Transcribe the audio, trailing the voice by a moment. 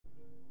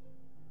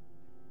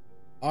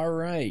All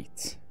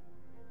right,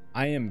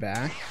 I am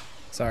back.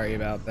 Sorry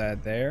about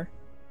that there.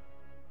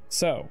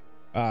 So,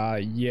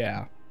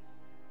 yeah.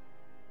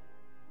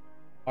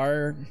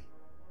 Our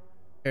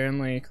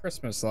apparently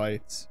Christmas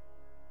lights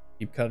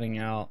keep cutting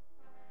out,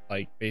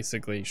 like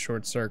basically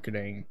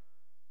short-circuiting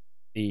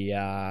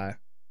the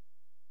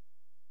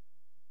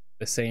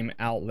same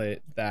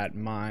outlet that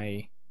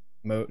my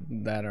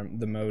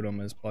the modem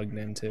is plugged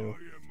into.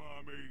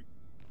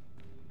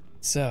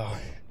 So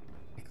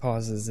it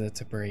causes it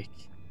to break.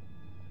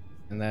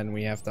 And then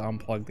we have to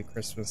unplug the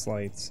Christmas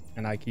lights,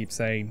 and I keep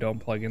saying don't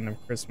plug in the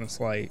Christmas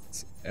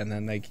lights, and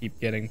then they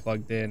keep getting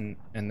plugged in,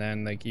 and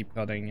then they keep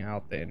cutting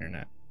out the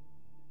internet.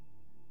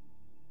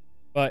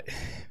 But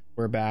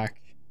we're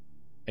back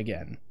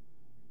again.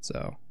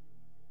 So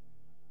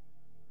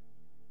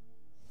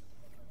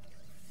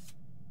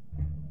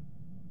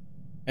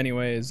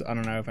anyways, I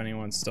don't know if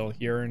anyone's still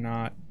here or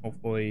not.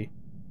 Hopefully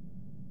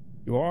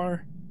you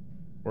are,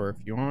 or if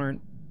you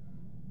aren't,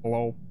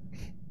 hello.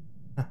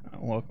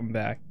 Welcome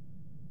back.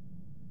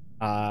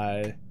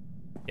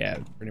 Yeah,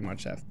 pretty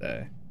much have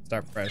to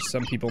start fresh.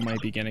 Some people might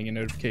be getting a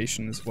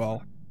notification as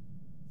well,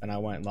 and I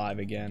went live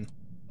again,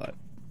 but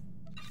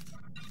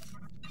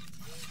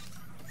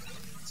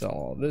so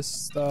all this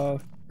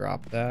stuff,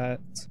 drop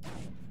that,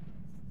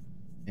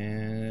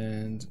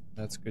 and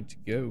that's good to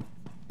go.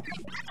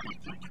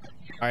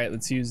 All right,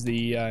 let's use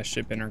the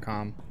ship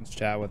intercom. Let's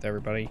chat with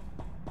everybody.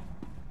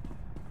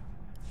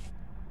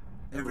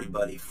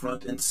 Everybody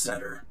front and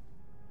center.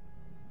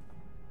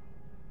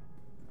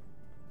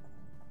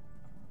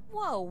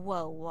 Whoa,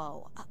 whoa,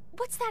 whoa.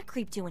 What's that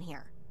creep doing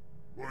here?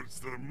 What's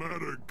the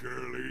matter,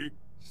 girlie?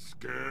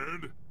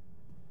 Scared?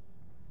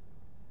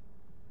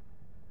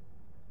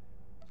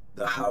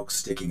 The Hawk's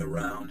sticking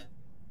around.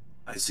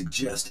 I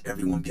suggest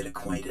everyone get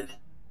acquainted.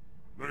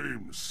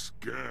 Name's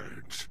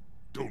Skadge.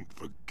 Don't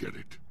forget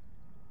it.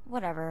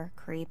 Whatever,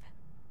 creep.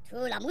 This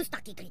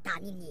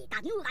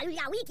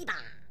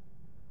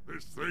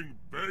thing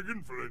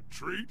begging for a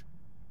treat?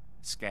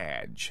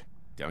 Skadge.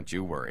 Don't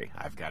you worry.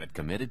 I've got it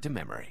committed to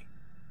memory.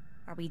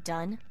 Are we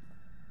done?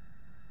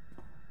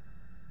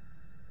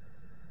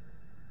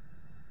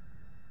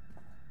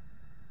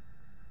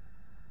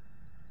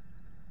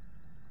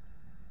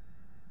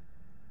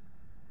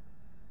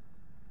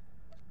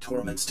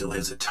 Torment still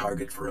has a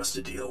target for us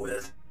to deal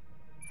with.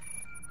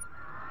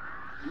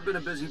 You've been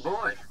a busy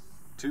boy.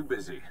 Too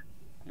busy.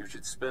 You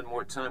should spend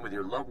more time with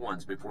your loved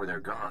ones before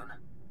they're gone.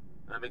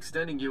 I'm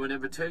extending you an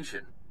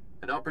invitation.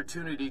 An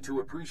opportunity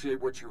to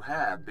appreciate what you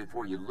have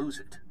before you lose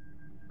it.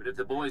 But if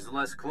the boy's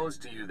less close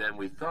to you than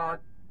we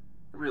thought,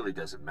 it really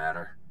doesn't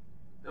matter.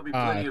 There'll be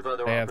plenty of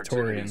other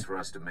opportunities for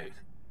us to meet.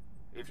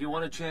 If you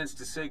want a chance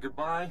to say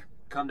goodbye,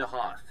 come to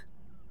Hoth.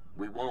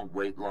 We won't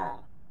wait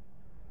long.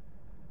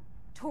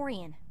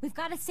 Torian, we've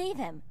got to save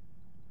him.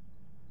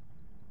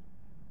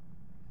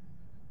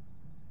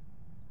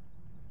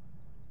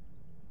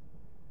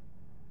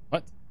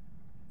 What?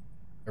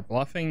 They're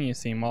bluffing? You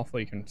seem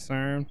awfully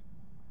concerned.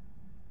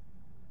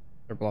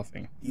 They're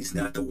bluffing. He's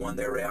not the one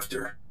they're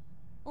after.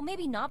 Well,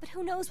 maybe not, but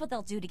who knows what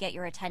they'll do to get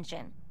your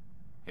attention.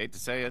 Hate to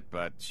say it,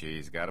 but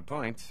she's got a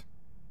point.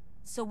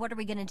 So what are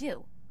we gonna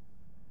do?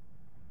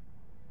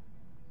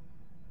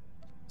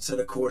 Set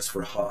a course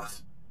for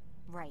Hoth.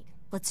 Right.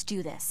 Let's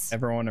do this.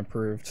 Everyone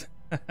approved.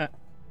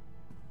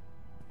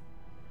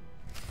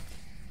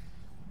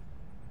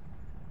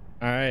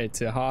 Alright,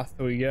 to Hoth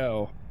we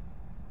go.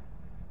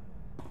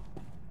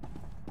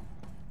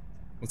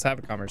 Let's have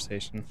a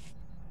conversation.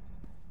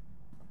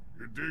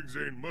 Your digs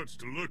ain't much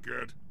to look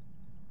at.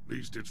 At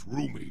least it's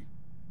roomy.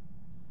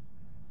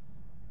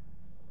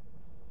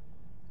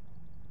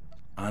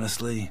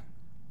 Honestly,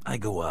 I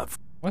go out.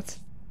 What?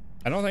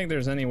 I don't think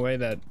there's any way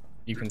that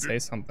you can say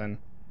something.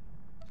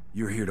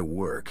 You're here to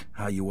work.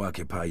 How you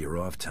occupy your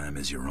off time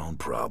is your own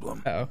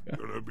problem. Oh, okay.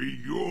 Gonna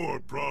be your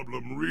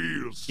problem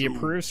real soon. He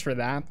approves for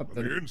that, but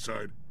On the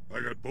inside, I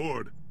got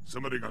bored.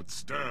 Somebody got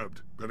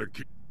stabbed. Better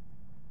keep...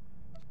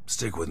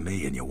 Stick with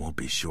me and you won't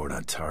be short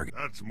on target.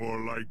 That's more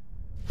like...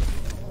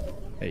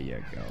 There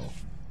you go.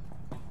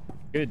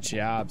 Good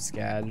job,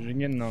 Skadge. You're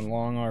getting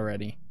along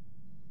already.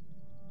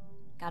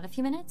 Got a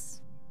few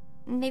minutes?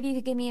 Maybe you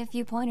could give me a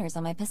few pointers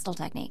on my pistol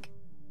technique.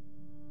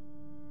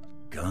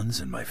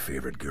 Guns and my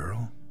favorite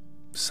girl?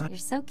 You're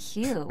so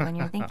cute when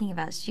you're thinking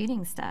about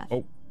shooting stuff.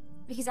 Oh.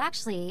 Because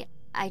actually,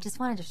 I just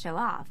wanted to show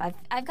off.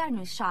 I've got a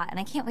new shot, and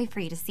I can't wait for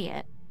you to see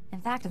it.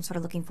 In fact, I'm sort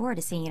of looking forward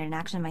to seeing it in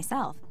action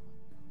myself.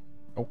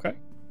 Okay.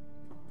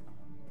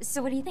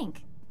 So what do you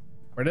think?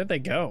 Where did they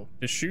go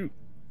to shoot?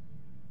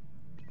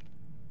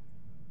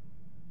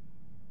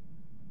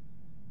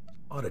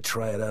 Ought to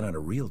try it out on a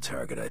real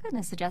target. I couldn't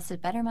have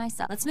suggested better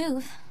myself. Let's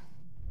move.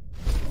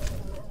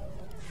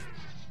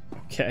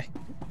 Okay.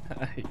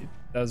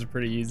 That was a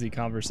pretty easy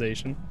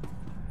conversation.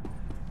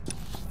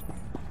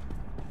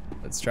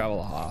 Let's travel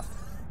to Hoth.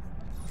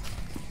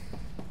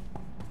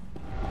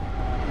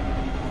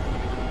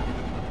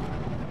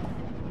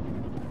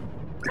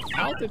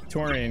 How did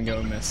Torian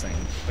go missing?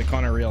 Like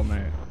on a real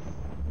note.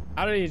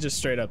 How did he just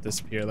straight up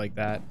disappear like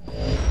that?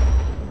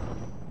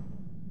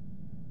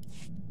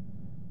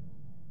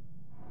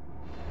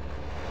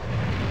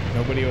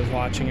 Nobody was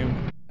watching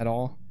him at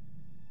all,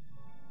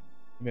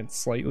 even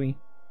slightly.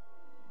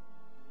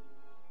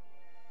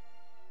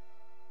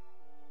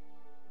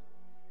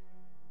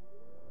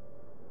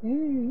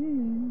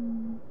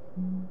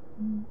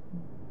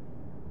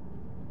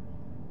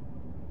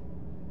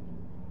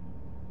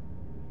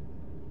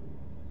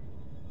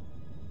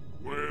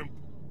 Wimp.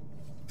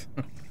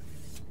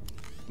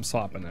 I'm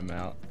swapping them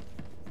out.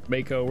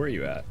 Mako, where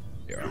you at?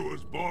 Here. You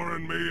was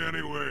boring me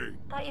anyway.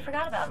 Thought you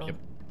forgot about me. Yep.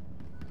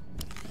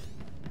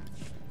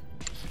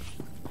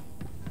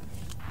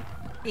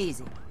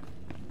 Easy.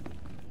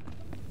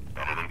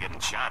 Better than getting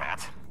shot at.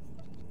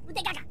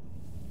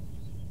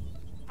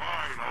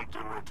 Fine, I'll do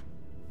it.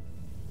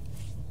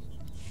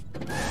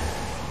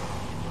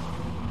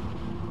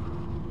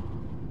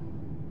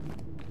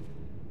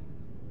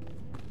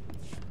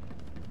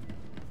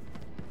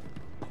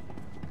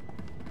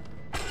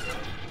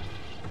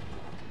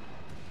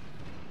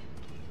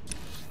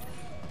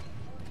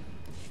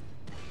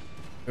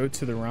 Go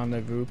to the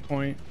rendezvous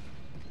point.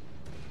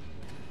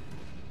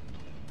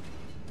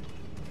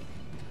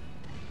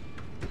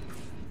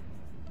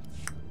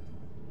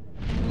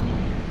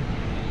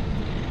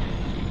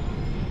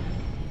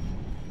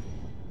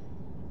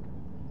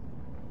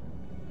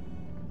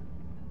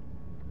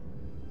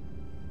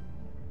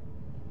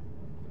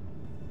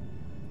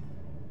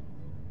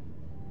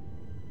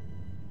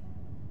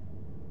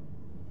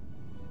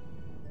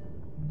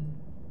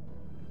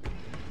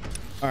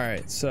 All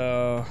right,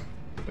 so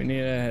we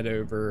need to head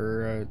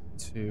over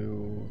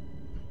to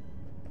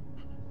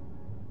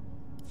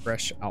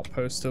Fresh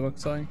Outpost, it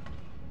looks like.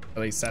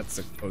 At least that's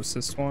the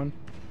closest one.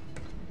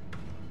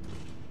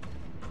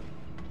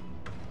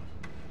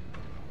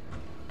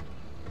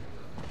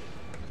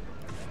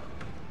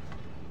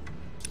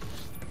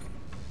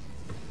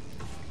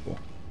 Cool.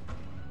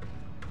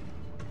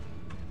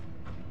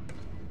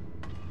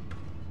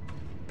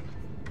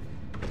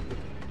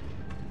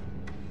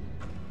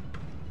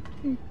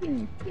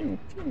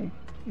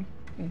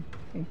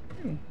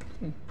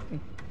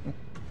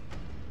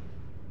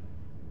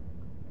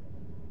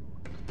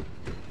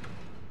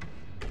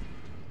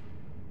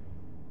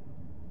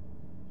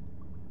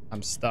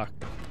 I'm stuck.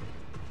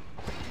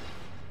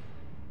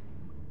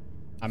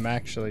 I'm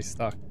actually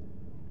stuck.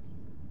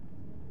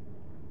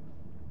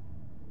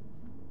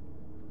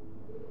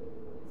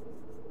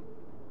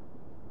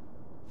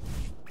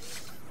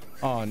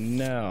 Oh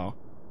no.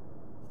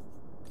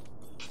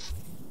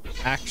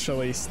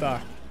 Actually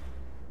stuck.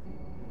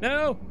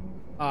 No!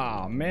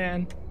 Aw,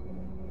 man.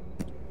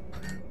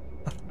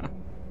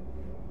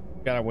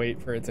 Gotta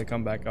wait for it to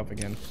come back up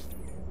again.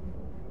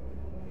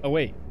 Oh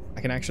wait,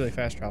 I can actually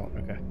fast travel.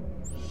 Okay.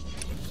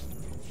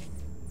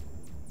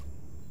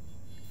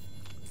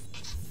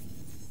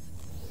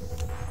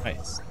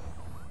 Nice.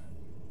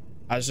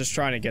 I was just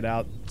trying to get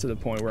out to the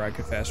point where I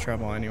could fast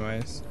travel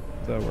anyways,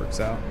 so it works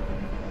out.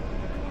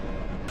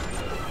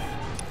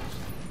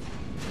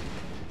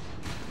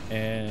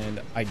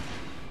 And I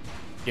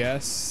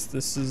guess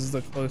this is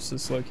the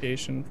closest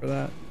location for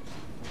that.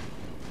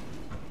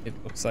 It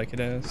looks like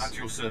it is. At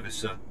your service,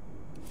 sir.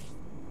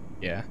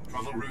 Yeah.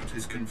 Travel route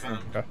is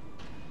confirmed. Okay.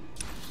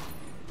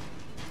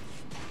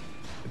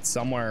 It's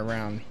somewhere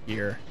around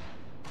here.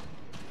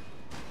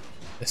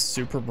 This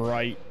super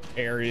bright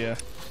area.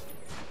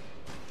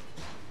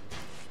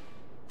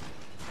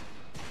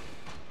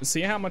 Let's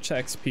see how much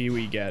XP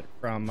we get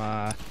from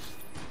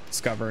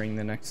discovering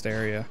the next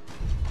area.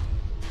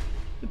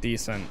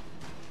 Decent.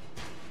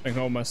 I think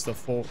almost a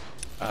full,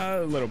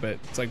 a little bit.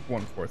 It's like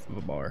 1/4 of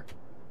a bar.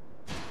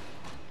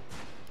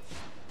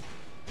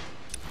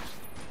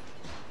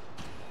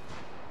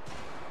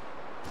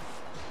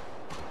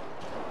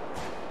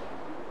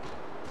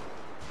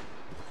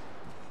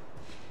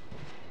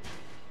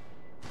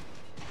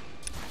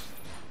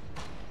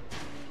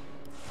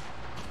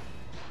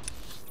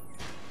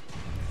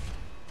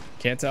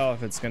 Can't tell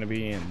if it's gonna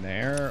be in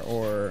there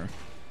or...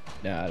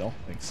 Nah, I don't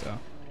think so.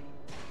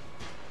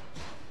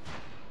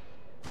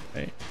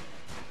 Hey.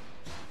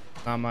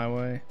 On my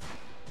way.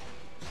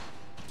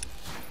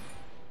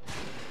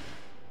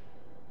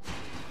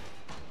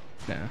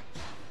 Nah.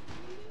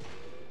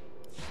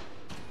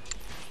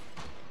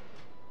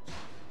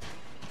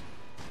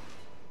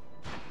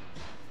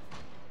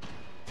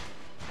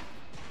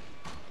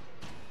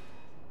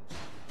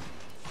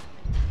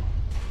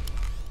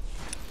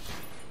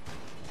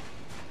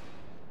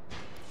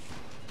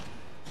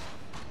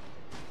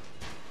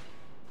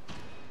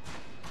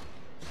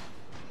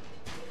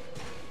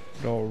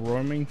 Little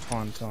roaming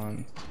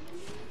tauntaun.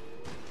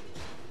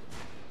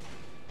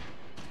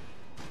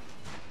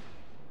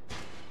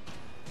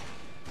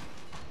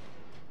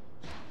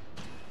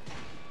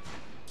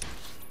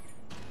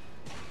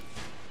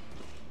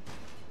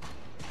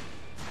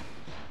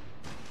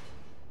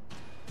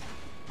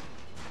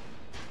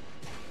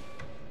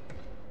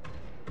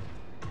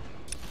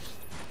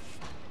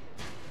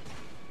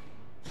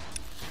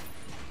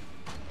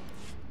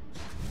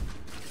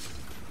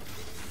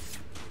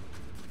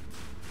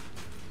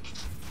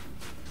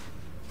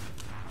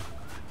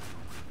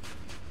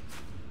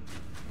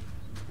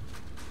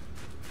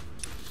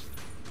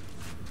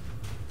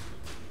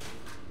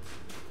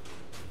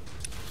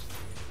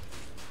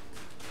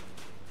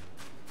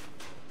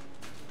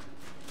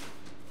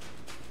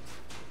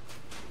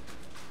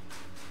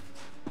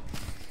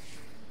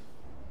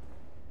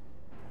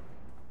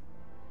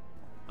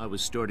 I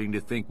was starting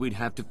to think we'd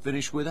have to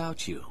finish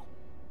without you.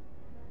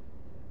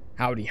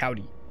 Howdy,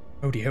 howdy.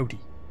 Howdy, howdy.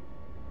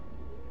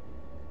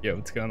 Yo,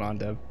 what's going on,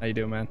 Dev? How you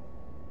doing, man?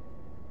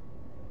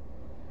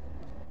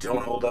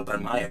 Don't hold up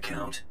on my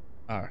account.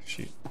 Oh,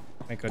 shoot.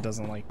 Mako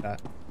doesn't like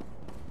that.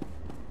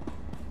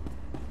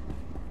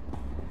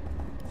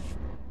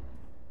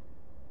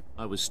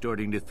 I was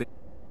starting to think...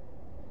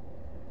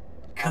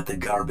 Cut the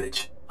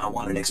garbage. I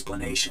want an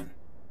explanation.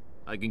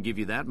 I can give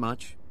you that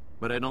much,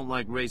 but I don't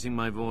like raising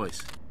my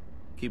voice.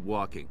 Keep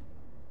walking.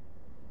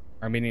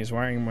 I mean, he's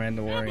wearing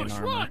Mandalorian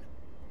armor. Run!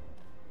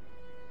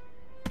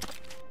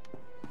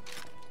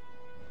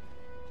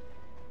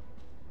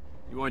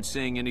 You aren't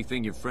saying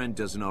anything your friend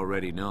doesn't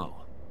already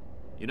know.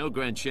 You know,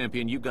 Grand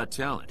Champion, you got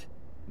talent.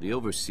 The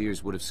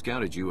Overseers would have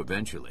scouted you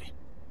eventually.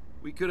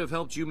 We could have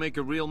helped you make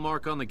a real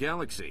mark on the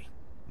galaxy.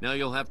 Now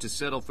you'll have to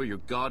settle for your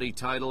gaudy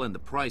title and the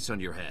price on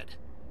your head.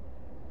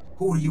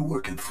 Who are you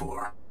working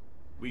for?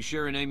 We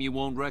share a name you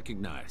won't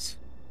recognize.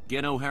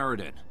 Geno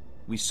Harridan.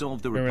 We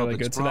solve the Been really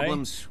Republic's good today.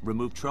 problems,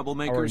 remove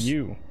troublemakers, How are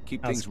you?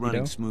 keep How's things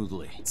running Speedo?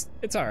 smoothly.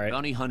 It's alright.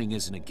 Bounty hunting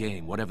isn't a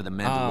game, whatever the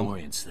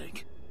Mandalorians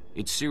think.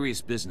 It's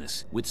serious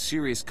business, with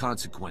serious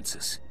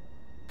consequences.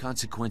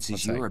 Consequences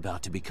What's you're that?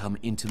 about to become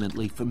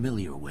intimately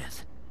familiar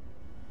with.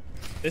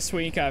 This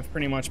week, I've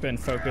pretty much been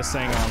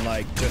focusing on,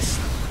 like, just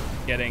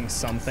getting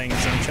some things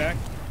in check.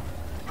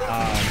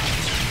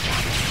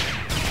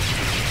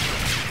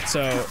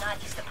 So,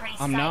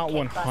 I'm not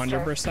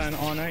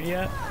 100% on it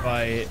yet,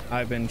 but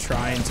I've been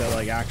trying to,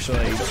 like,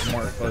 actually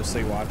more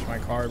closely watch my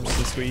carbs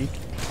this week.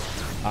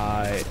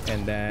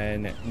 And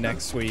then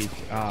next week,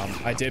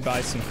 I did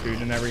buy some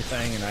food and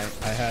everything, and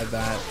I had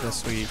that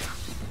this week.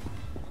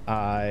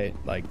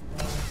 Like,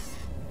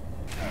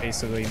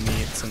 basically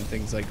meats and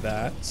things like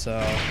that, so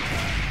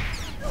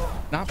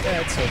not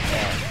bad so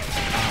far.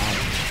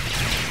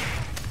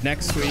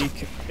 Next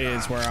week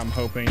is where I'm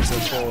hoping to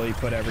fully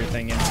put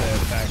everything into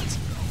effect,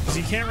 because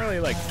you can't really,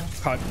 like,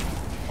 cut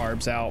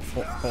carbs out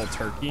full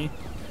turkey,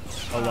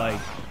 but, like,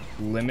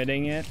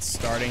 limiting it,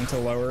 starting to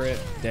lower it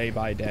day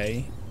by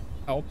day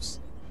helps.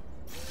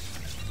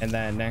 And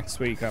then next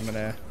week I'm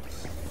gonna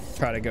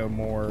try to go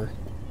more,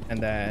 and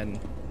then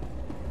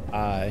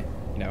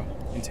you know,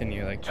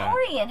 continue like that.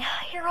 Torian,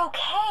 you're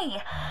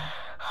okay.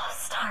 Oh,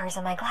 stars,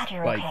 am I glad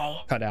you're Like,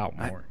 okay. cut out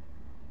more.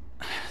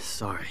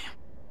 Sorry.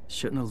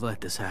 Shouldn't have let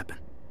this happen.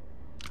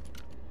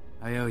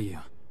 I owe you.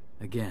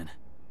 Again.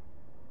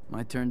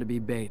 My turn to be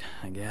bait,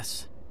 I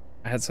guess.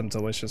 I had some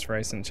delicious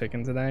rice and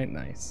chicken today.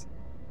 Nice.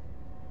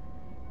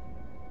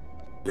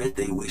 Bet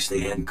they wish they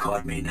hadn't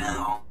caught me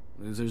now.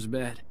 Loser's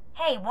bet.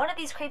 Hey, one of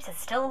these creeps is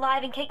still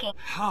alive and kicking.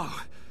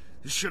 How?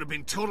 This should have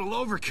been total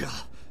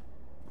overkill.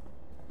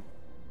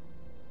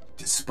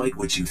 Despite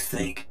what you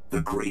think,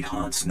 the Great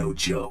Hunt's no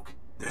joke.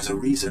 There's a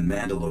reason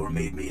Mandalore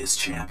made me his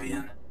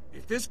champion.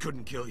 If this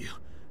couldn't kill you,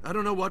 I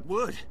don't know what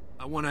would.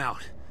 I want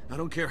out. I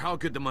don't care how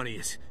good the money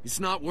is. It's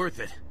not worth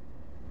it.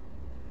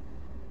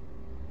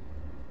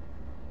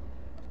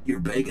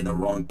 You're begging the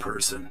wrong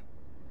person.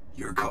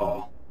 Your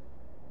call.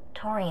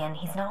 Torian,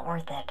 he's not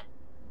worth it.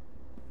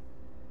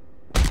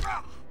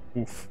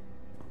 Oof.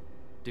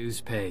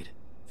 Dues paid.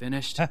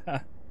 Finished?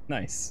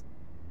 Nice.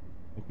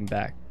 Welcome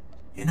back.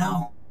 You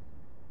know,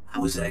 I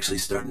was actually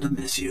starting to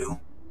miss you.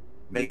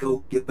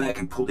 Mako, get back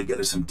and pull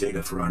together some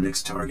data for our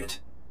next target.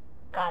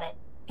 Got it.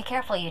 Be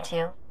careful, you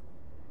two.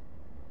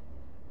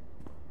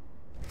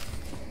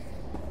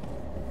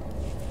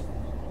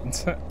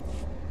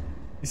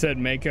 He said,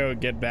 Mako,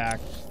 get back.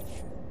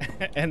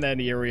 And then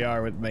here we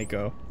are with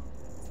Mako.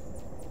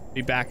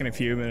 Be back in a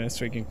few minutes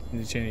so we can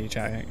continue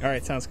chatting.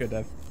 Alright, sounds good,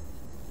 Dev.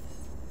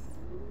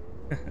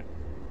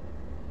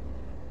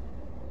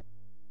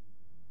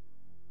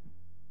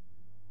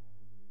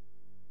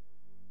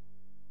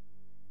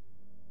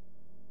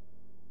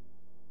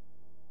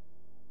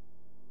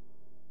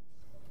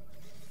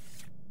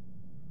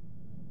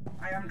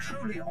 I am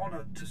truly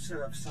honored to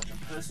serve such a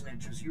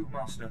personage as you,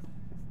 Master.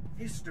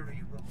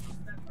 History will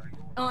remember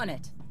your... On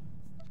it.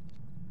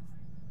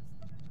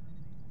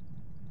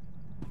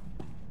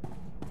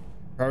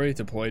 Probably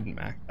deployed in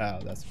Mac. Oh,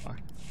 that's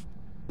fine.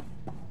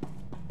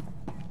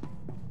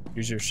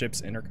 Use your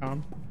ship's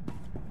intercom.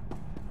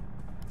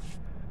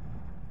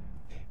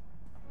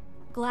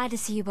 Glad to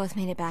see you both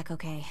made it back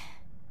okay.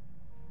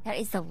 That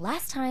is the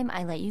last time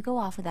I let you go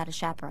off without a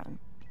chaperone.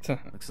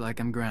 Looks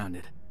like I'm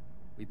grounded.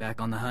 We back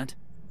on the hunt?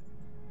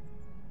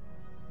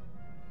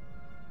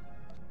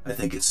 I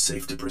think it's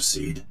safe to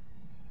proceed.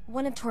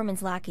 One of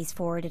Tormund's lackeys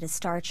forwarded a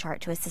star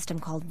chart to a system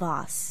called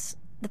Voss.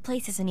 The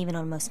place isn't even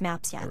on most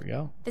maps yet. There we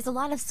go. There's a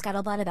lot of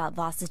scuttlebutt about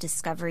Voss's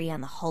discovery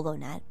on the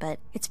HoloNet, but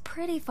it's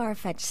pretty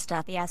far-fetched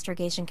stuff. The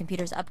astrogation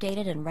computer's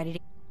updated and ready to...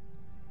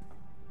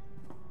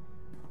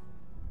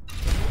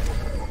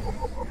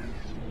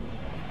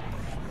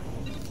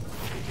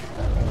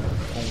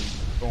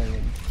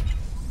 Boom.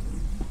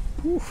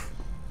 Oof.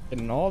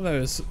 Getting all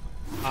those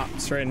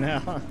ops right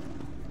now.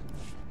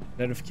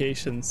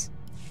 Notifications.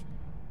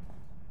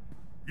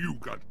 You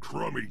got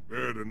crummy.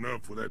 Bad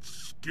enough with that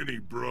skinny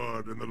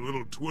broad and the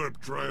little twerp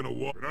trying to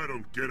walk. But I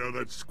don't get how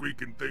that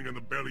squeaking thing in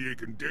the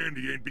belly-aching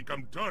dandy ain't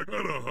become tight.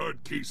 How a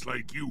hard case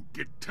like you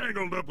get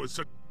tangled up with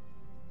such...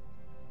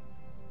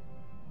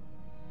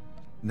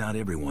 Not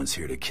everyone's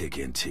here to kick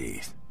in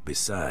teeth.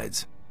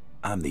 Besides,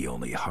 I'm the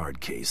only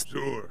hard case.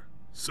 Sure,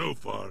 so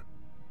far.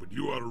 But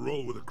you ought to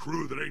roll with a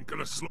crew that ain't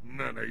gonna slow.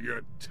 None of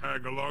your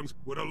tag-alongs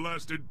would have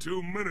lasted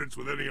 2 minutes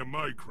with any of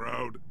my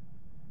crowd.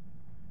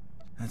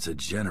 That's a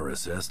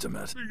generous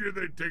estimate. Figured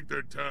they'd take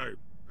their time.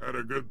 Had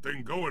a good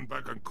thing going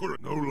back on Kura.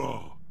 No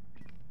law.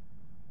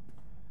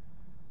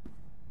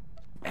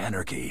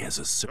 Anarchy has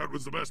a... That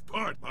was the best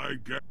part, I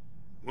guess.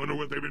 Wonder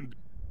what they've been...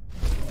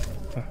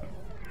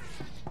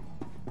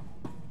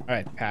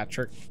 Alright,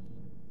 Patrick.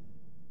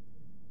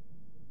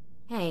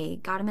 Hey,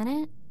 got a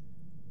minute?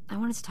 I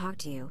wanted to talk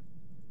to you.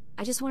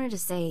 I just wanted to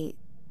say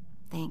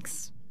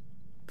thanks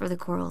for the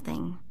coral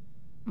thing.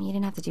 You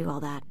didn't have to do all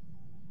that.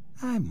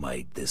 I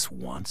might this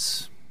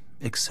once.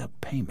 Accept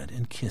payment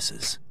and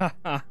kisses. You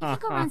can't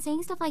go around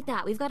saying stuff like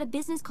that. We've got a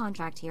business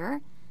contract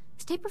here.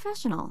 Stay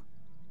professional.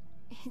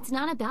 It's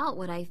not about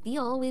what I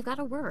feel. We've got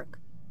to work.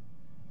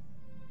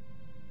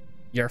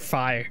 You're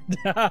fired.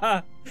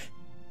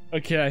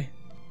 Okay.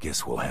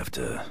 Guess we'll have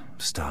to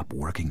stop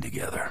working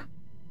together.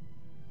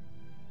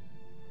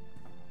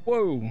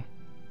 Whoa.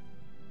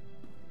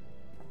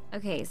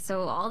 Okay,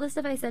 so all the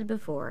stuff I said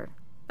before,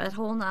 that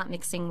whole not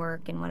mixing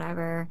work and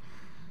whatever,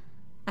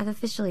 I've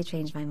officially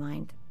changed my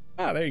mind.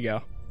 Ah, there you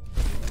go.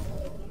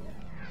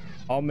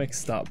 All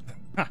mixed up.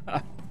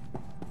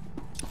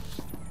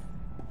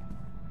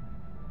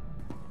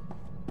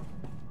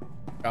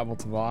 Travel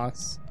to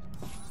Voss.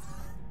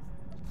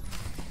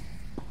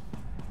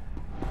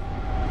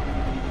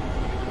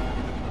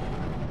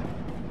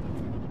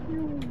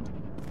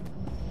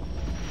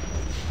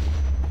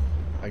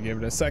 I give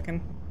it a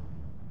second.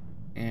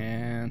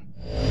 And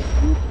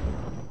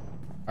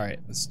alright,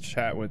 let's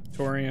chat with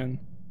Torian.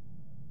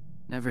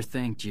 Never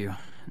thanked you.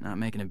 Not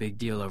making a big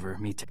deal over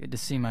me. Good to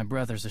see my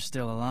brothers are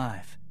still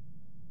alive.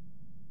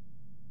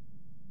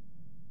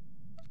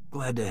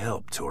 Glad to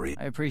help, Tori.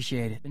 I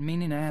appreciate it. Been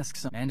meaning to ask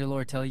some.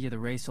 Mandalore tell you the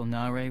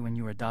re-emergent when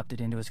you were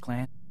adopted into his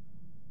clan?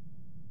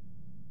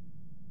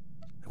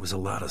 There was a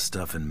lot of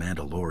stuff in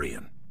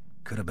Mandalorian.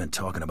 Could have been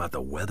talking about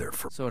the weather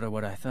for... Sort of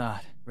what I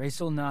thought.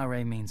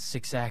 re-emergent means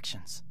 6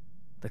 actions.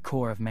 The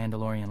core of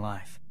Mandalorian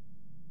life.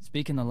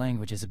 Speaking the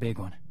language is a big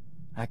one.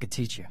 I could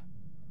teach you.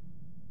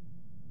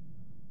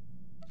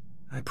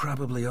 I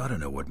probably ought to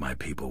know what my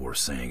people were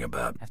saying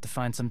about... Have to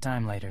find some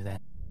time later, then.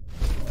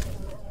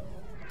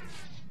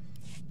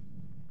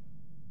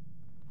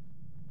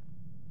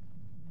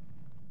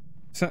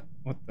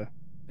 What the?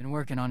 Been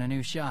working on a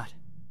new shot.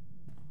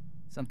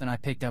 Something I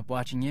picked up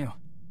watching you.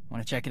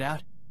 Want to check it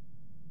out?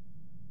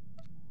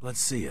 Let's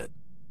see it.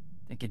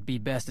 Think it'd be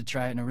best to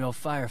try it in a real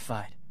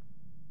firefight.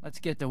 Let's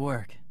get to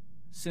work.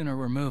 Sooner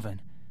we're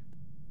moving.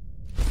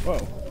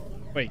 Whoa.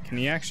 Wait, can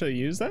you actually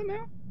use that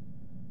now?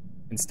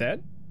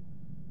 Instead?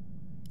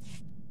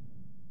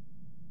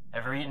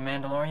 Ever eaten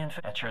Mandalorian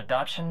food? At your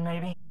adoption,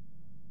 maybe?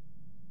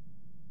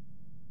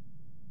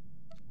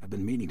 I've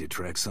been meaning to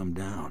track some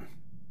down.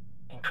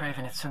 Been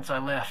craving it since I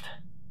left.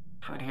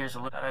 Food here's a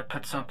little... I'd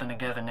put something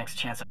together next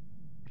chance.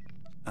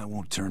 I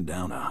won't turn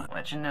down a hunt.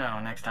 Let you know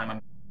next time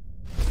I'm...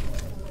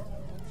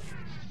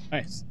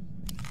 Nice.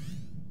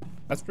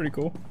 That's pretty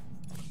cool.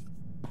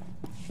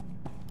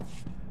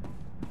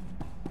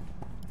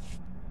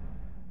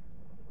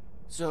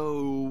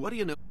 So, what do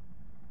you know?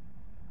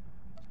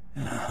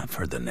 I've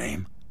heard the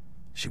name.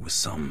 She was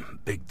some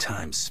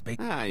big-time space...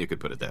 Ah, you could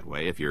put it that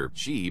way. If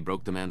she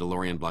broke the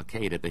Mandalorian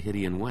blockade at the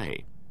Hydian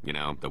Way. You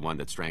know, the one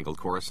that strangled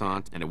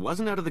Coruscant, and it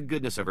wasn't out of the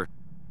goodness of her...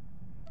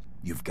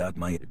 You've got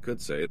my... You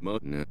could say it, no.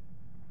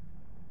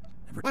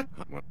 What?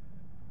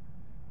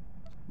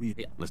 We...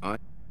 Yeah, listen,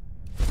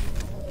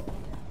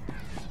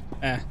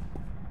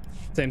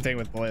 Same thing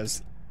with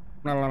Blizz.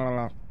 Blah, blah, blah,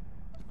 blah.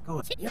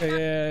 Go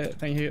Yeah,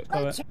 thank you.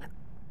 Love it.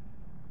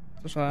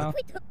 Special.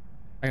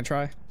 I can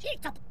try.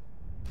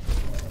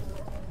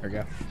 There we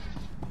go.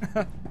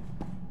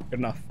 Good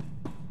enough.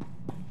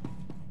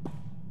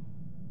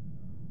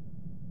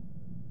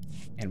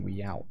 And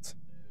we out.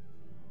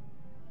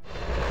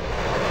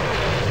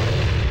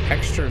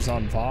 Textures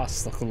on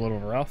Voss look a little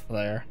rough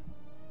there.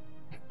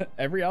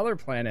 Every other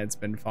planet's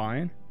been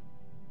fine.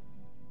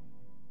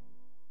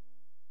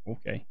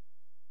 Okay.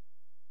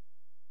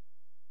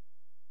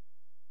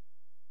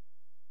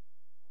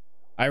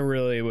 I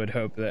really would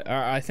hope that...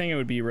 I think it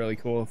would be really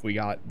cool if we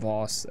got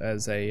Voss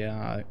as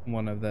a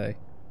one of the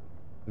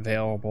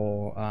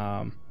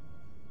available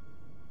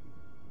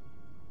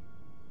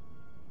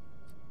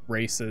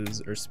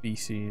races or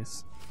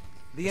species.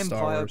 The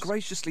Empire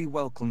graciously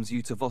welcomes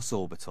you to Voss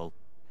Orbital.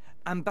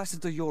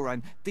 Ambassador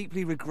Yoran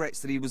deeply regrets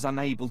that he was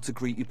unable to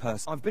greet you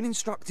personally. I've been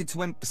instructed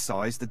to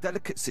emphasize the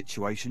delicate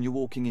situation you're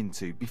walking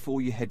into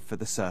before you head for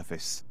the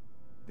surface.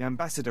 The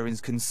Ambassador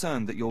is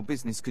concerned that your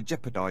business could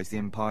jeopardize the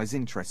Empire's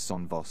interests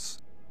on Voss.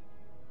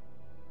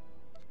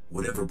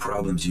 Whatever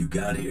problems you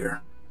got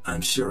here,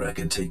 I'm sure I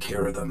can take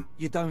care of them.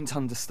 You don't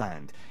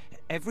understand.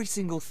 Every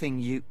single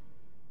thing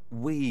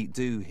we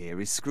do here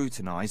is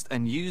scrutinized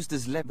and used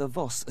as The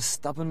Voss are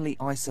stubbornly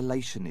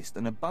isolationist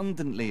and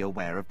abundantly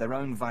aware of their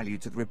own value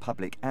to the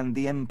Republic and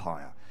the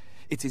Empire.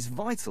 It is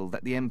vital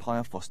that the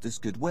Empire fosters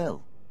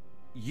goodwill.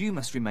 You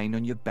must remain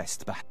on your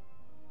best behavior.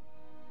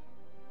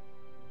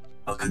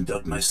 I'll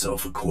conduct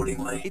myself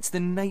accordingly. It's the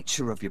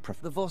nature of your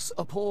The Voss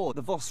abhor,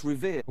 the Voss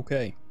revere.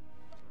 Okay.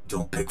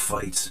 Don't pick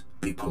fights.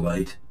 Be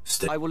polite.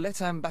 Stay. I will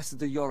let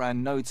Ambassador Yoran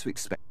know to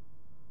expect.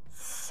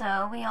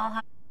 So we all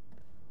have...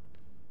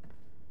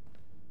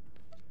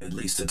 At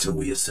least until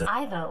we assess.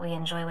 I vote we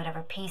enjoy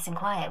whatever peace and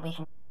quiet we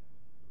can...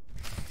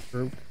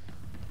 True.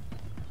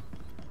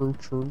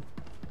 True.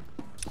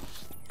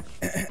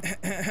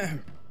 Let's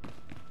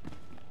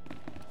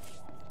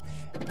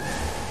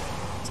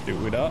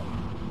do it up.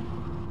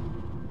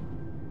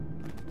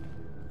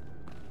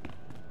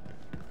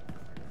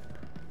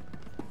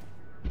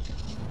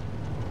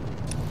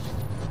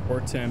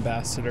 Report to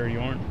Ambassador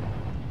Yorn.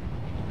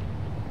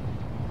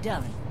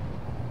 Done.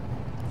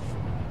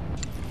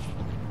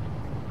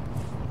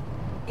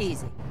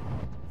 Easy.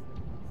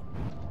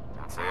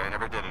 Don't say I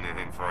never did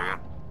anything for you.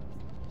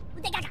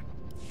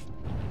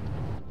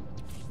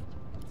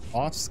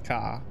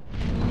 Oscar.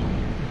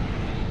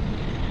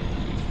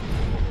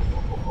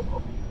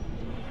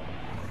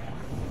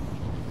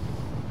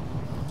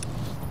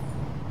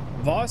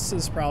 Voss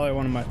is probably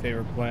one of my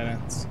favorite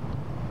planets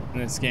in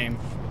this game.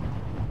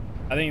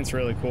 I think it's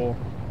really cool,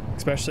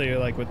 especially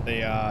like with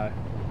the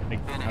like,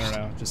 I don't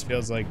know, just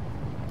feels like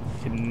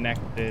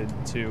connected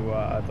to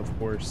the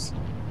Force.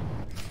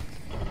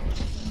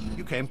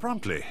 You came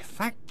promptly.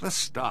 Thank the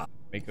star.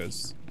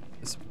 Mako's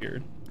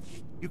disappeared.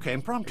 You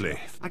came promptly.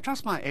 I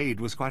trust my aide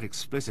was quite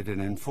explicit in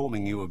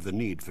informing you of the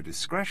need for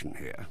discretion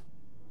here.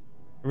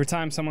 Every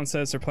time someone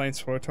says they're playing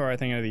SWTOR, I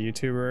think of the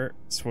YouTuber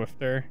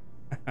SWTOR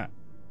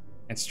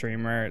and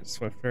streamer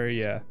SWTOR.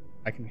 Yeah,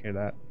 I can hear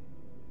that.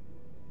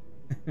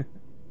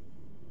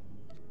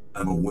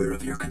 I'm aware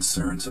of your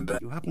concerns, and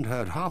you haven't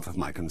heard half of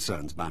my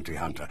concerns, Bounty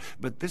Hunter,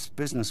 but this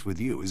business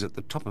with you is at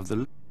the top of the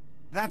list.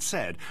 That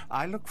said,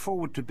 I look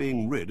forward to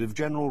being rid of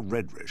General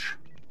Redrish.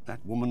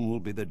 That woman will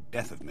be the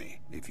death of me,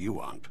 if you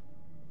aren't.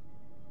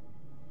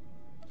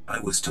 I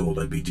was told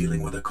I'd be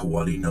dealing with a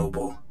Kawadi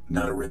noble,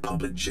 not a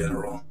Republic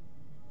general.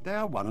 They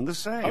are one and the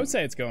same. I would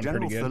say it's going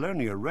General pretty good.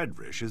 Thalonia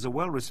Redrish is a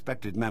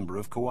well-respected member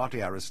of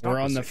Kawati aristocracy.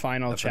 We're on the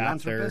final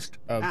chapter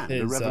of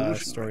his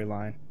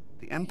storyline.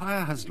 The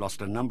Empire has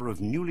lost a number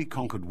of newly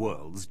conquered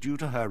worlds due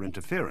to her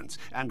interference,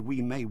 and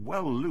we may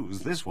well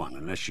lose this one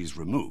unless she's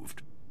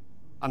removed.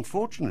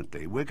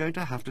 Unfortunately, we're going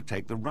to have to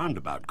take the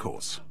roundabout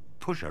course.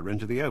 Push her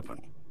into the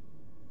open.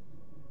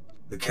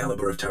 The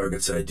caliber of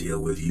targets I deal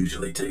with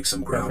usually takes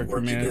some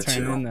groundwork to get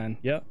to. Then.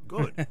 Yep.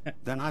 Good.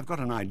 Then I've got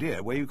an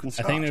idea where you can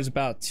start. I think there's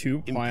about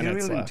 2 planets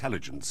Imperial left.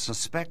 Intelligence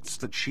suspects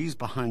that she's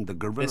behind the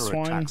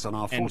guerrilla attacks on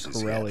our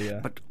forces here,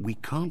 but we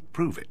can't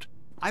prove it.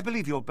 I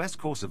believe your best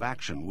course of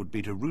action would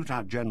be to root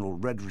out General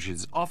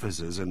Redrish's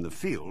officers in the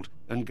field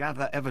and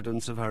gather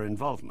evidence of her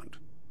involvement.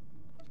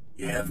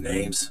 You have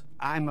names?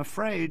 I'm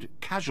afraid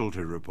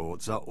casualty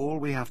reports are all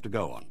we have to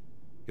go on.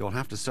 You'll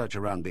have to search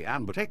around the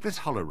amber. Take this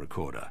holo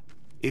recorder.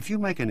 If you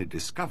make any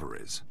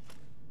discoveries...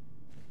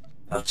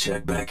 I'll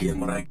check back in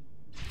when I...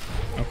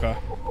 Okay.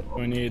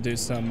 We need to do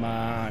some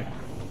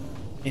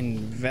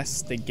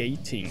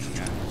investigating.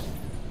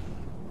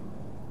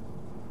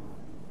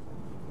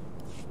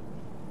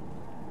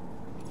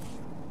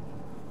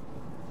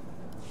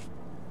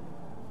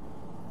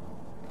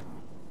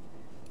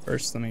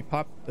 First, let me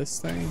pop this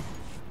thing.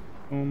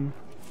 Boom.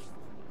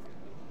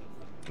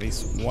 At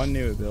least one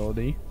new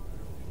ability.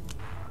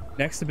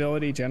 Next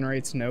ability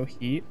generates no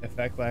heat.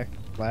 Effect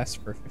lasts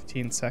for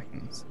 15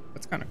 seconds.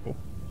 That's kind of cool.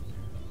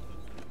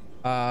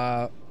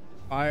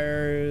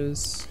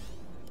 Fires.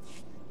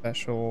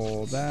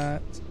 Special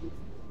that.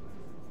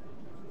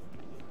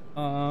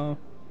 What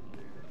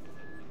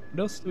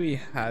else do we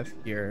have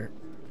here?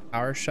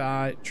 Power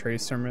shot,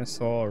 tracer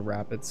missile,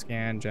 rapid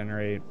scan,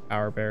 generate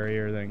power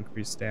barrier, then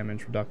increase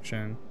damage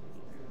reduction.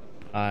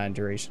 And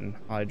duration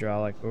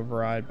hydraulic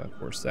override by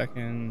 4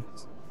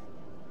 seconds.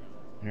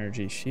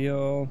 Energy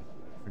shield,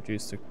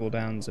 reduce the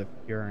cooldowns of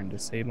pure and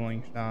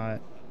disabling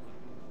shot.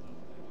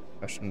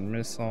 Question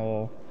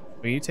missile.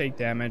 When you take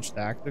damage,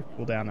 the active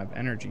cooldown of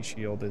energy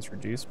shield is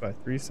reduced by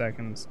 3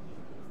 seconds.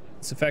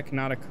 This effect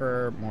cannot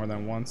occur more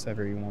than once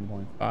every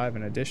 1.5.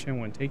 In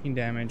addition, when taking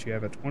damage, you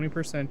have a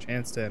 20%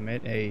 chance to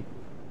emit a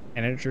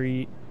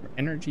energy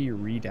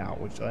readout,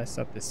 which lasts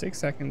up to 6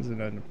 seconds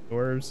and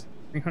absorbs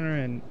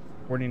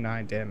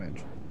 349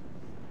 damage.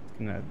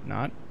 It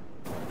cannot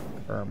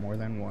occur more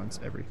than once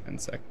every 10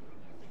 seconds.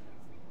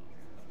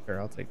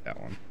 Sure, I'll take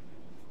that one.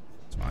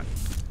 It's fine.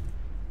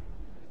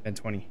 And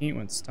 20 heat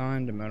when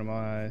stunned,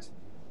 immobilized.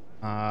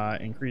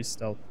 Increase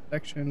stealth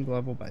protection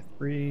level by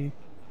 3.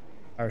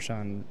 Power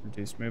shot and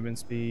reduced movement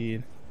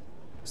speed.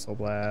 Missile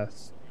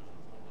blast.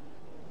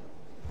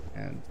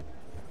 And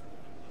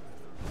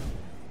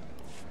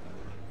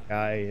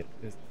guy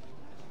is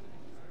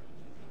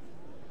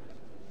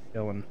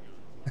killing.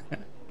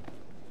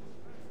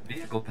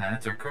 Vehicle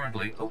paths are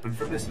currently open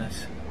for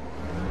business.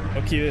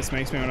 Okay, this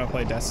makes me want to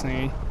play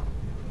Destiny.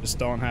 Just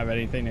don't have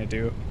anything to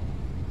do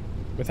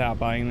without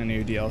buying the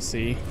new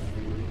DLC.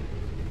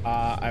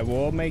 I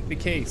will make the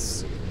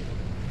case.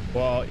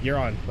 Well, you're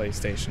on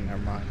PlayStation,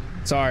 never mind.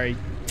 Sorry,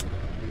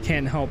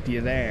 can't help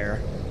you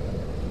there.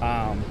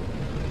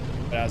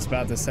 But I was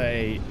about to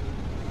say,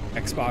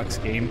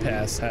 Xbox Game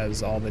Pass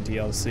has all the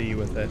DLC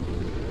with it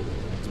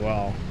as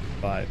well,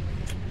 but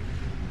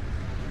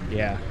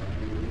yeah.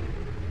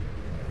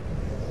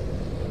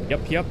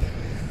 Yep.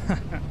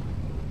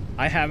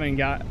 I haven't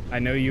got, I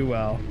know you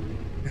well.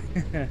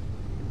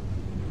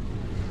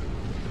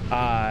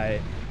 I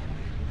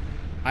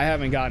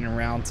haven't gotten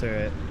around to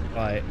it,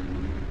 but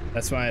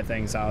that's one of the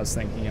things I was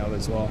thinking of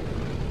as well.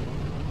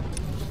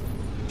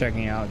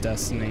 Checking out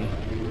Destiny.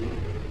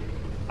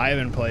 I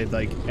haven't played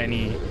like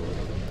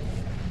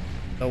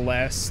the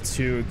last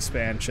 2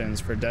 expansions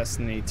for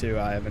Destiny 2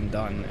 I haven't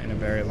done in a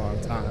very long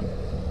time.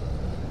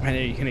 When are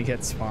you gonna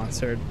get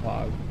sponsored?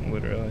 Vlog,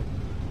 literally.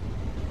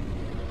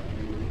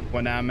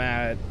 When I'm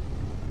at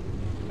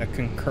a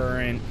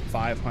concurrent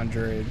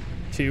 500,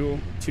 2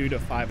 to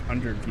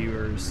 500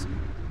 viewers,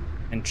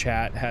 and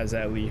chat has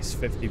at least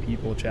 50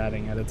 people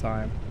chatting at a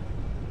time,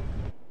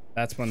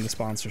 that's when the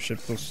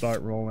sponsorships will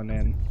start rolling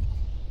in.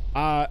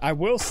 I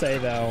will say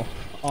though,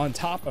 on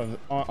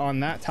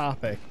that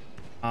topic,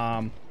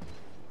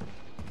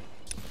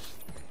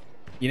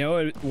 you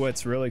know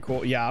what's really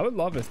cool? Yeah, I would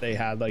love if they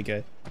had like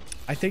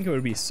I think it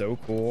would be so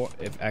cool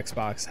if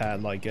Xbox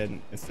had like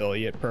an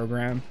affiliate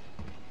program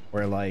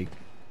where, like,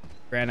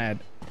 granted,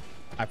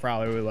 I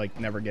probably would like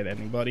never get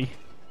anybody,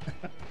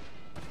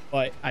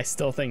 but I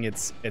still think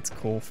it's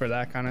cool for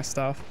that kind of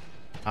stuff.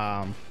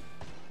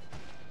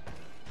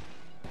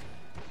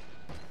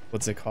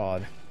 What's it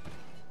called?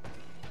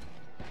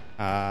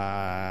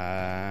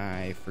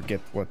 I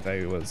forget what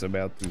I was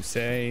about to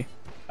say.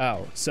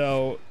 Oh,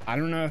 so I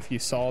don't know if you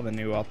saw the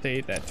new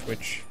update that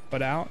Twitch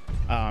put out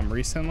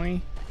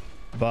recently,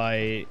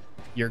 but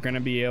you're gonna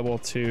be able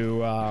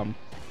to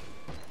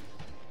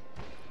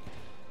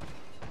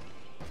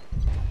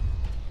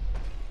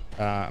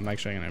I'm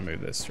actually gonna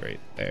move this right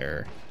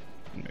there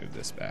and move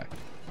this back.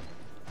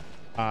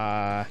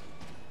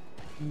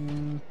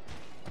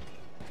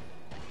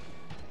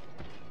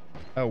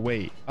 Oh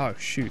wait, oh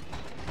shoot,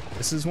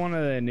 this is one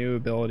of the new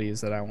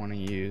abilities that I want to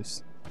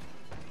use.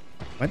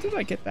 When did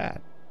I get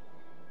that?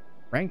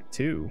 Rank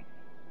 2.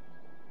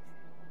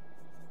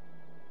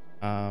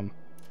 I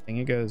think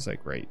it goes like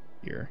right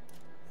here.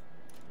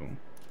 Boom.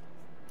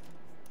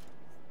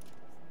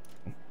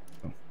 Boom,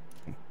 boom,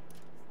 boom.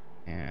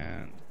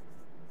 And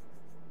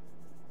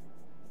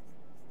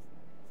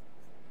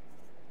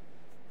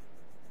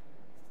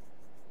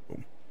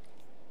boom.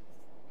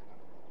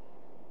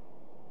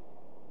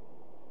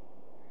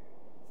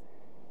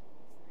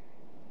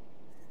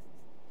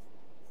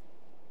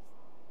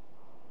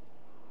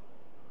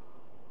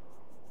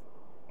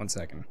 One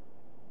second.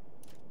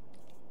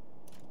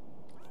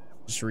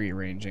 Just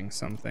rearranging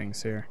some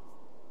things here.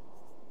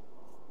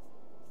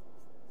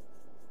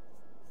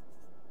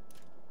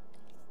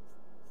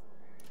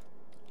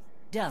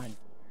 Done.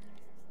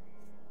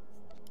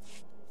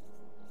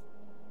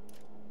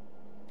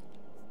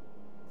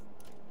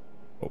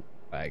 Oh,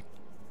 I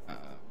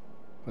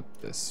put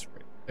this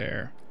right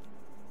there.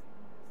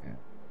 Yeah,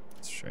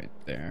 it's right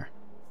there.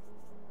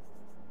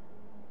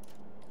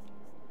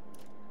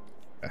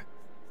 Okay,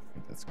 I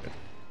think that's good.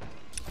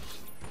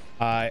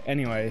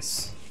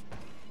 Anyways,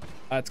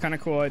 it's kind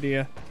of cool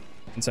idea.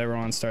 Once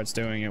everyone starts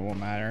doing it, won't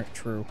matter.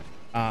 True.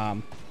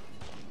 And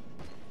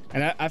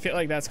I feel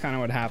like that's kind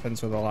of what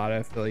happens with a lot of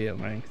affiliate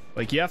links.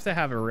 Like, you have to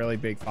have a really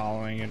big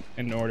following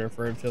in order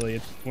for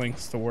affiliate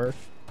links to work,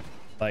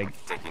 like,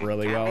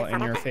 really well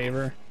in your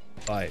favor.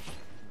 But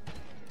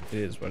it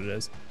is what it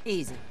is.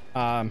 Easy.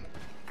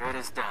 Good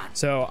as done.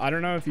 So I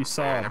don't know if you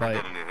saw,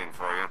 but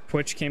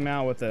Twitch came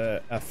out with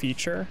a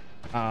feature.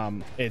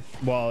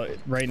 Well,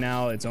 right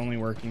now it's only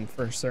working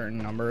for a certain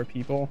number of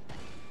people,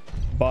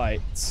 but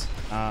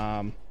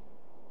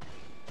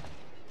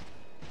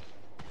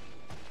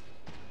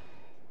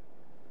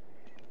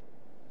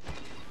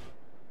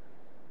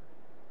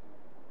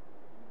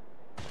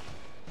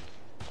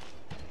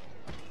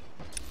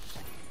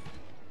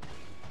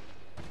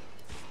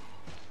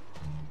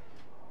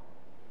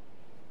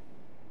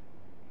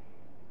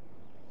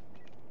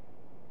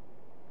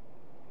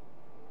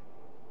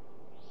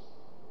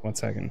 1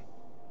 second.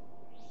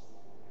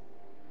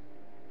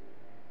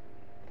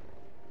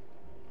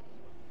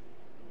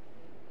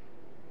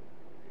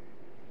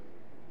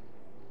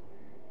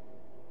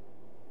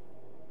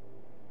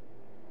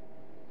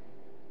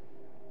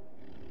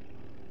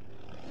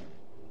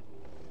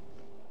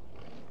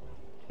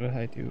 What did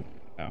I do?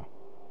 Oh.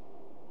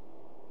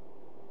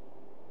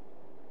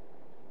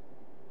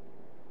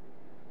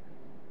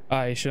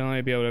 You should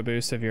only be able to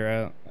boost if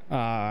you're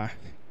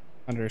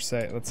under,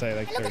 say, let's say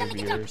like 30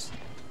 viewers.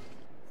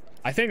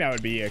 I think that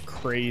would be a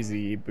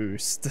crazy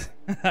boost.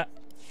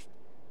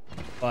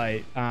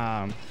 Like,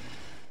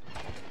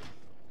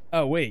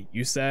 Oh, wait,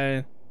 you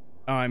said...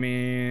 Oh, I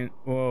mean...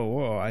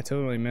 Whoa, I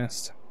totally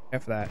missed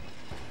half of that.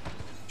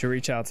 To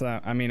reach out to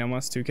them. I mean,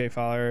 almost 2K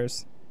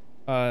followers.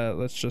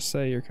 Let's just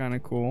say you're kind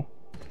of cool.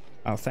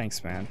 Oh,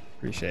 thanks, man.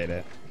 Appreciate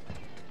it.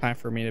 Time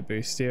for me to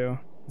boost you.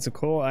 It's a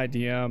cool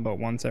idea, but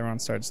once everyone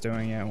starts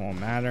doing it, it won't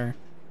matter.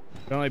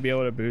 You'll only be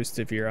able to boost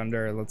if you're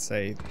under, let's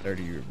say,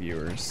 30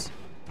 reviewers.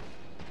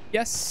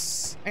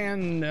 Yes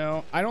and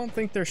no. I don't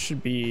think there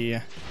should be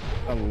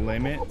a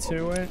limit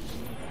to it.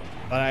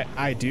 But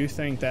I do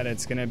think that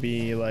it's gonna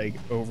be like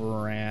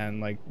overran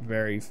like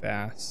very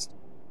fast.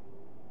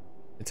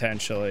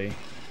 Potentially.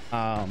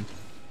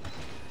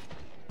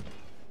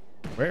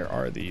 Where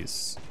are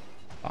these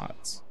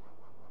spots?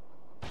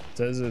 It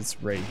says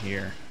it's right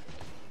here.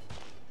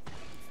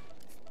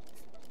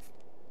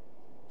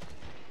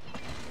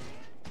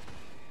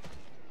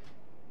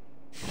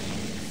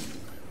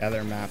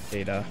 Gather map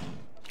data.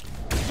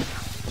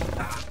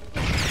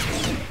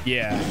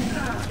 Yeah,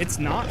 it's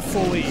not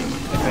fully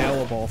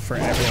available for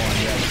everyone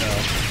yet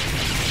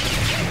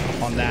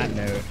though. On that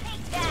note.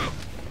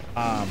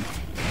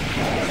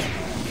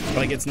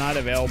 Like it's not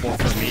available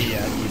for me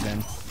yet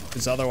even.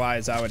 Because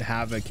otherwise I would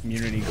have a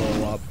community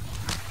goal up.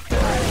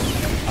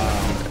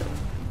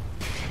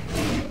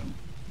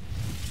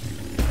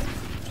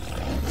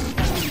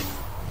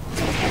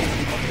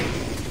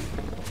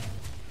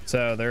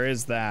 So there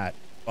is that,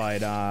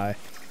 but I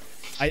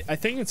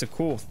think it's a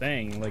cool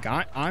thing. Like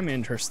I'm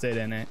interested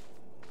in it.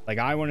 Like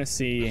I want to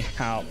see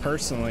how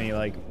personally,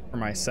 like for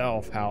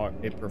myself, how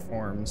it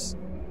performs.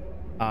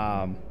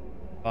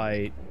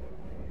 But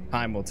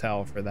time will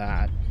tell for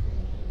that.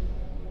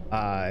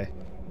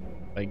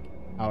 Like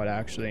how it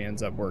actually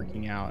ends up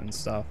working out and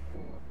stuff.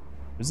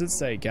 Does it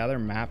say gather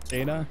map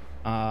data?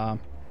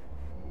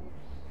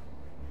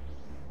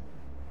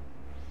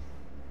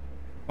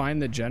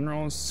 Find the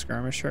generals,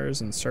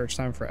 skirmishers, and search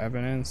them for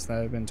evidence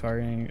that have been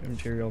targeting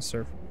Imperial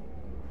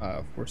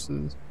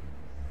forces.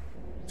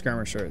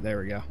 Skirmisher, there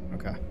we go.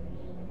 Okay.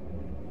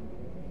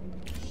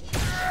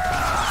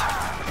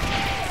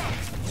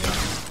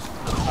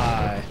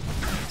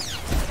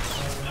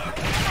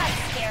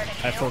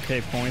 At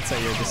 4K points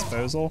at your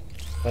disposal.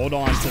 Hold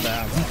on to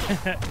them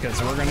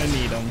because we're gonna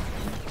need them.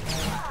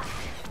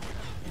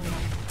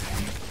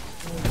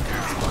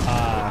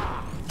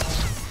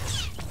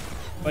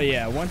 But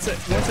yeah, once it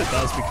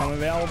does become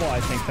available,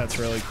 I think that's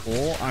really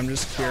cool. I'm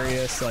just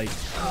curious, like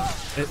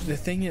the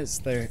thing is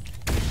they're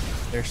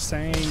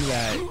saying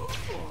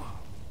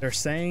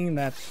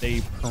that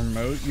they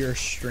promote your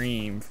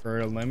stream for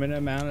a limited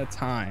amount of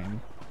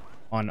time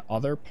on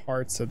other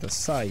parts of the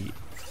site,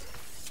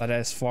 but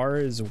as far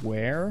as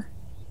where,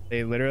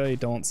 they literally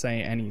don't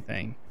say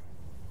anything.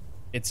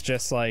 It's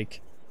just like,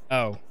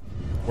 oh,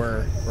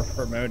 we're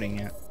promoting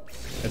it.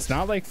 It's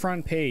not like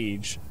front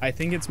page. I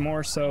think it's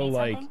more so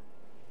like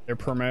they're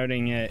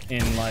promoting it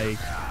in like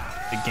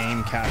the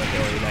game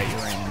category that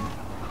you're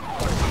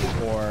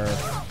in or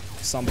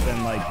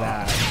something like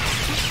that.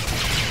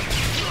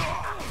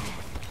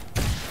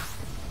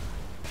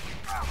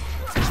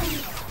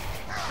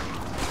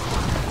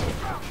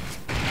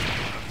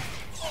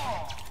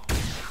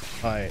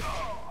 But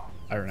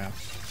I don't know.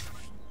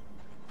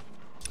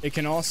 It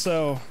can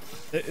also,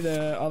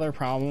 the other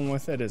problem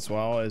with it as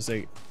well is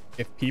if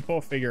people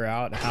figure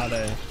out how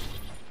to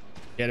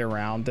get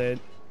around it,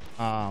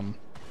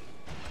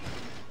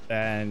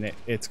 then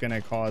it's going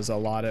to cause a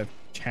lot of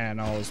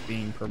channels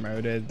being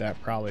promoted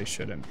that probably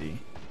shouldn't be.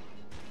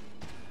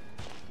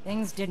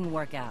 Things didn't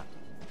work out.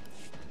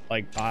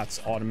 Like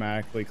bots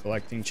automatically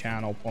collecting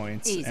channel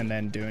points and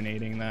then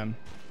donating them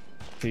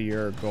to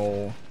your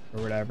goal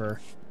or whatever.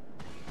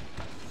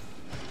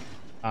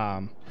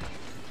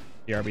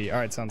 BRB. All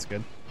right, sounds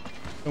good.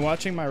 Been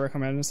watching my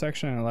recommended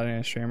section and letting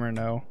a streamer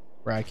know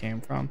where I came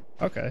from.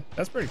 Okay,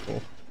 that's pretty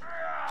cool.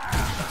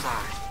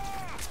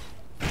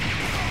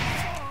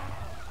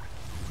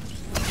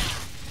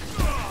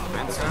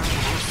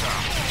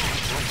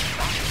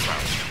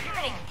 You're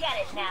gonna get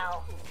it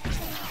now.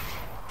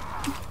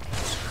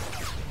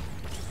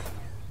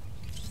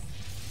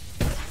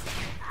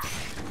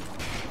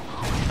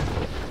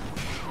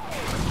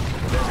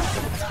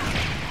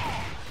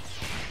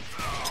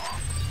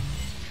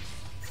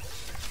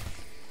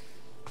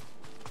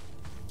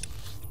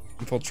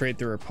 Infiltrate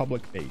the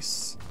Republic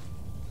base.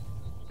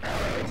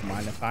 Don't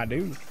mind if I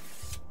do.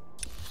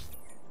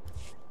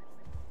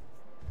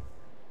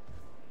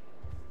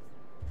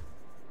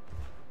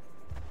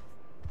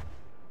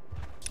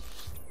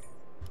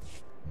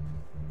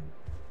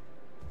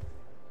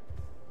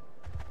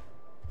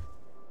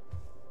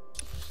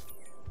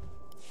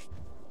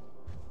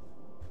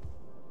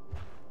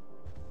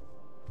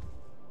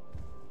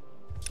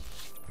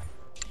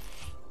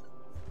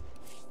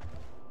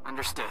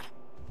 Understood.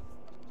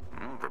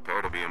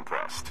 Prepare to be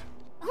impressed.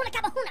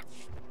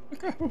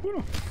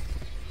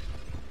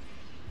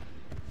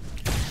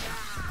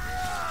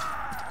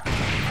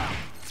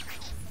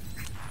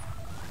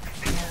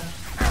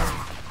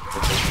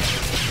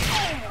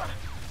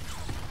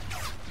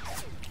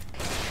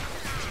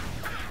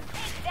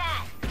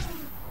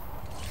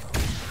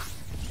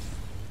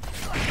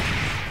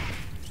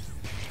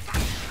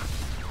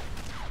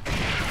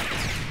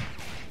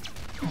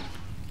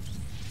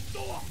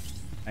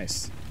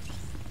 Nice.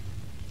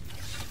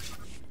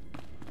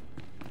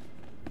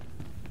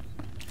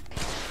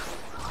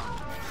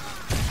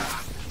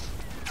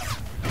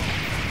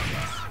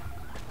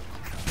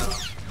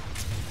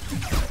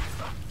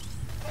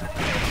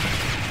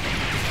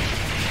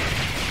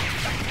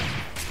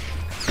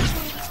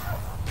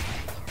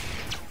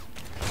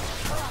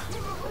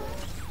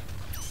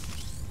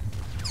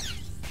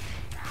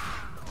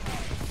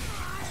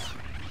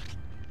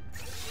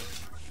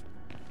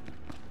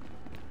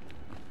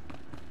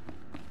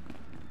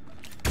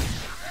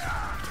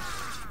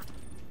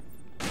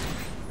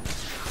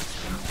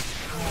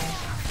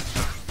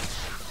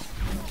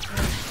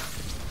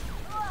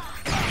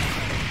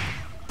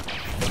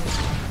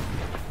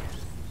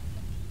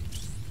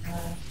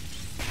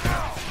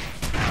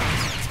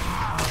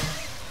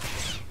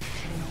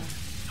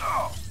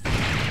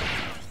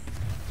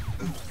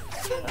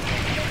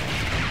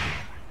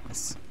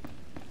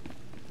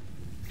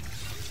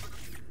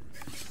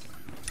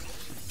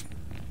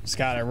 Just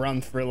gotta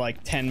run through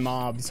like 10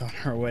 mobs on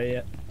our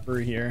way through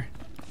here.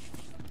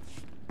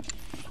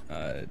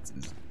 It's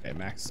okay,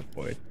 max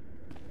deployed.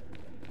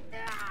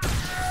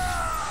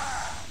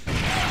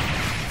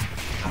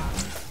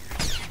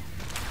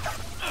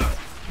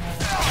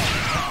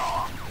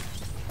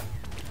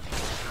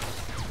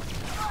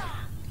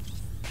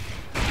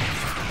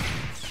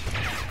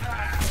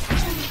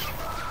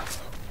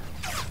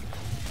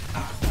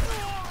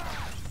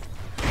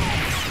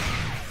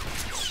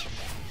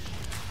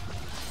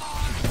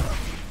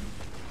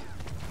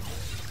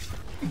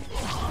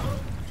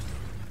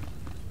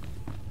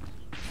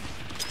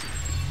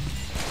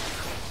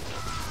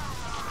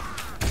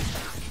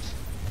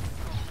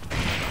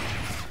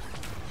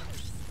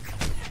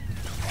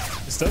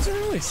 It doesn't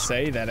really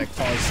say that it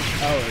causes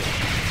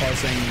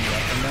causing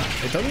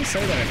weapon. It doesn't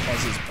say that it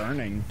causes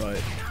burning, but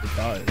it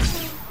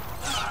does.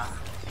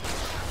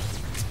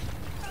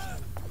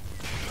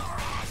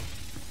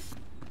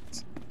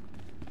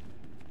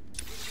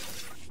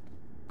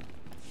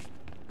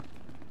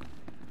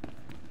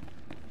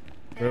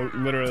 We're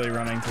literally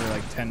running through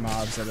like 10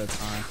 mobs at a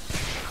time.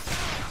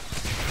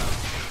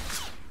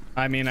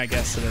 I mean, I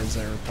guess it is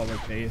a Republic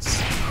base.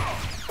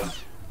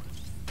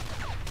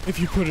 If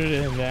you put it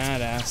in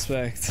that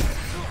aspect.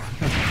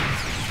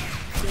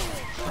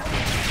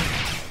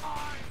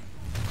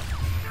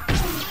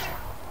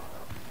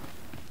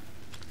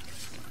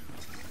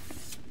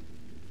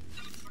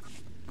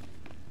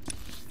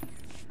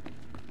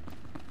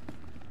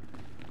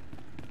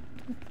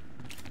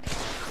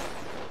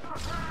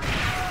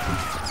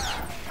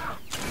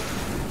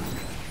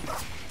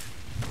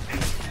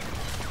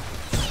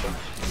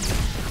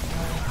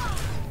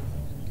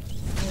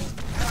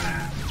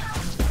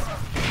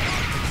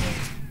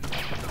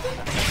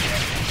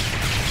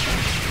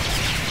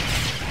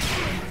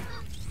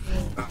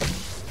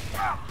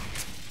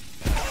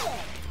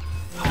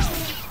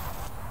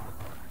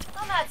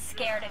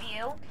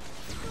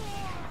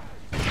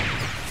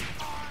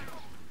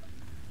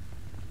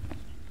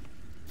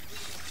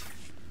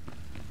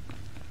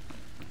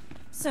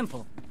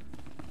 Simple.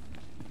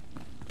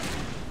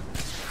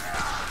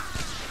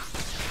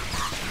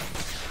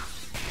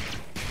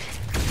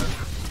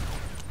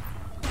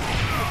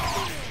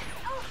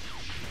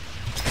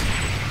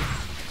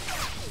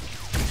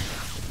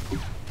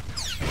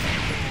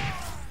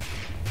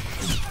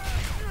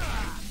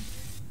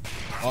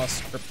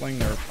 Boss crippling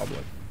the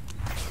Republic.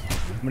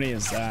 How many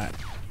is that?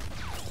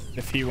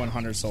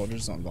 100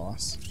 soldiers on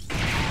boss.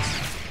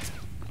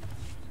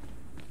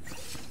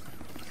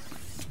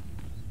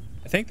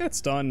 I think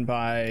that's done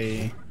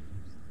by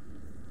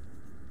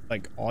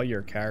like all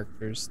your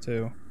characters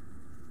too.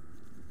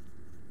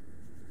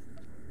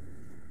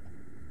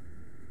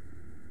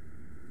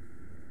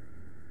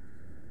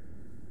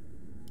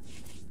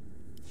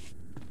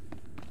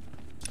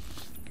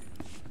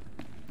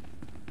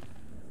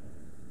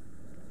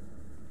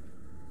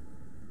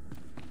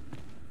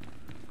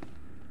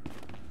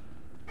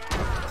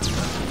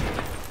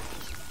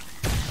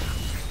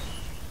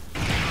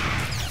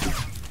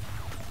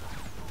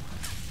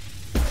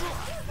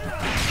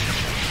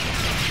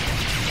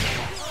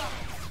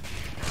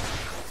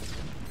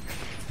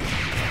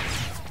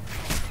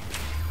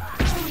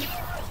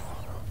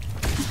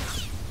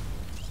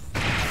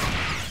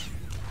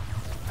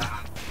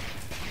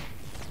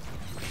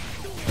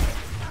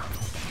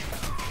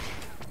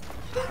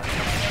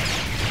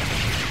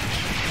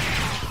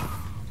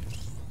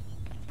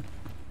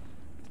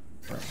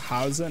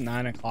 How is it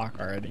 9 o'clock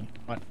already?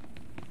 What?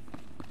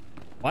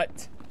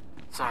 What?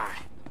 Sorry.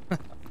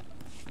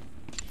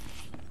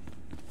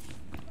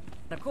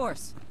 Of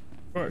course.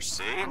 Of course.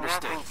 See? Just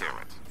stick to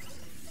it.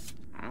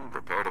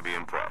 Prepare to be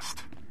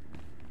impressed.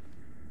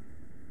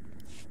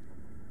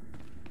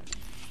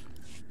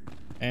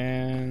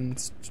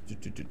 And...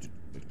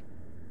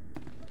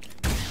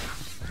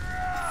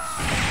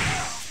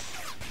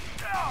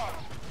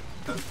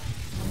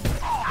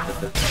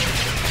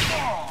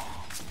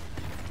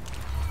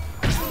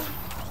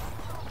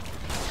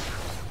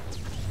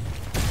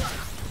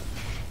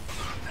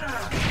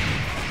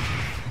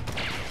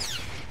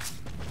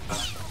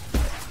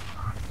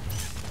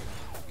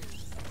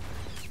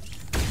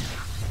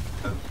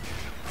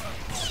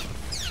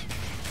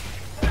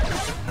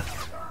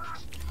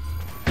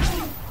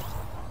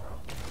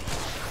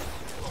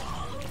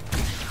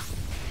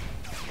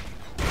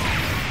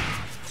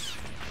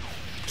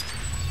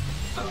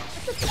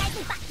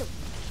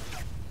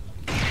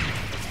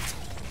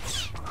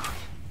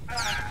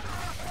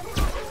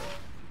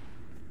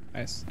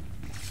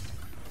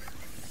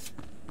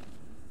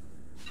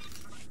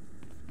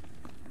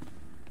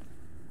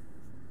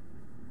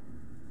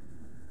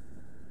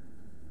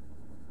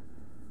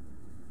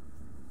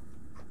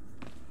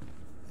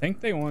 think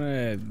they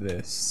wanted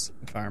this,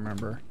 if I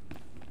remember.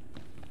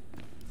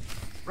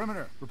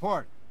 Perimeter,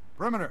 report.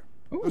 Perimeter.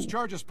 Ooh. Whose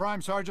charges,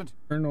 Prime Sergeant?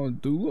 Colonel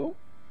Dulo?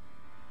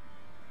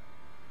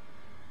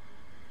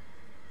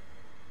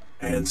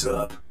 Hands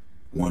up.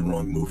 One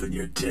wrong move and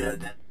you're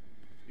dead.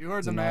 You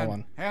heard the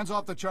man. Hands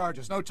off the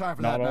charges. No time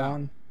for that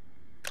now.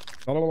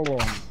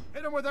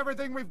 Hit him with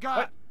everything we've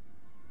got.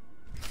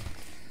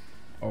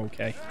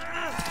 Okay.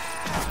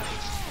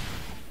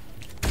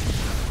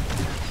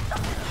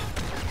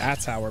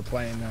 That's how we're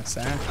playing this,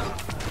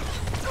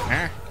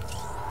 huh?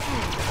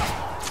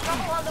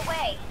 Trouble on the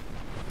way.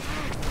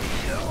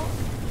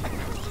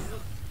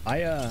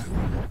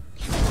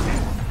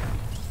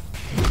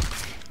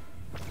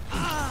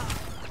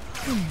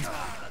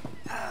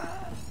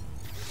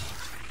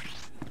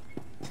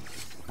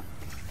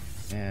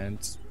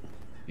 And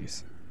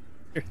please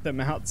clear them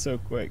out so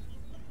quick.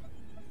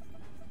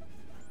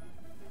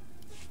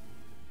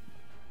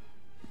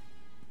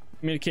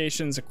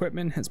 Communications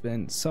equipment has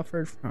been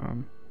suffered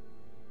from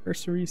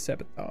cursory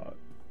sabotage.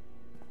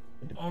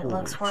 It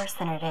looks worse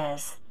than it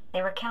is.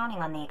 They were counting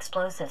on the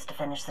explosives to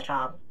finish the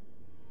job.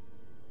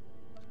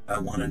 I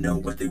want to know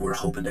what they were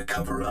hoping to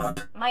cover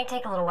up. Might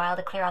take a little while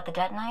to clear out the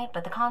detonite,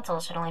 but the console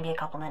should only be a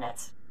couple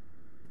minutes.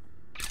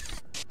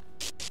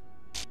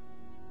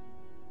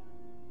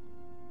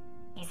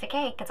 Piece of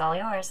cake, it's all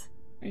yours.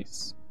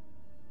 Nice.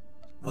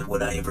 What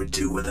would I ever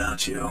do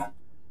without you?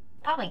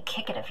 Probably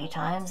kick it a few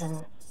times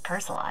and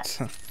curse a lot.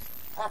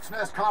 Hawk's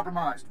Nest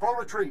compromised. Full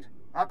retreat.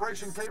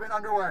 Operation Cave-In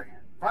underway.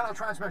 Final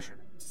transmission.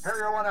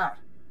 Harrier 1 out.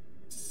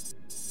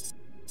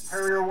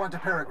 Harrier 1 to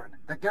Peregrine.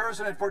 The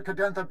garrison at Fort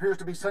Cadentha appears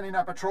to be sending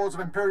out patrols of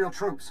Imperial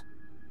troops.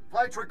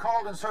 Flights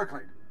recalled and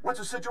circling. What's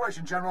the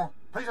situation, General?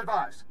 Please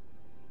advise.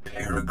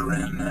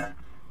 Peregrine.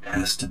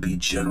 Has to be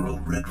General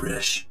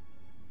Redrish.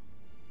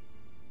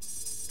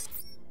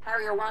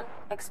 Harrier 1,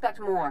 expect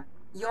more.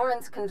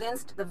 Yoren's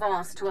convinced the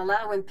Voss to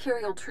allow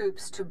Imperial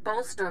troops to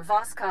bolster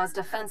Voska's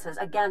defenses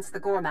against the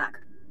Gormak.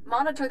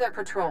 Monitor their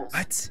patrols.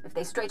 What? If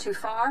they stray too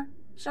far,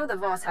 show the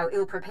Voss how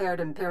ill-prepared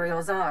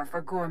Imperials are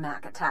for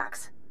Gormak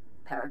attacks.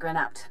 Peregrine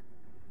out.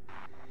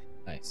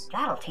 Nice.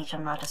 That'll teach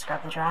them not to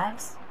scrub the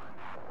drives.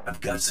 I've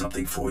got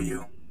something for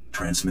you.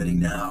 Transmitting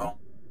now.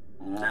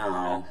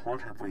 Now,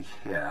 what have we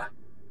here?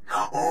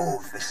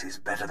 Oh, this is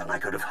better than I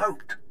could have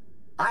hoped.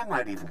 I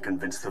might even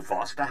convince the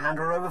Voss to hand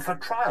her over for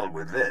trial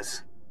with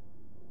this.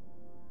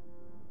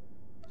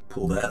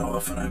 Pull that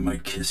off and I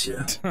might kiss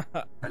you.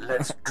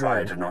 Let's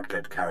try to not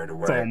get carried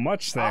away. So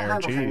much there, I'll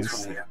handle things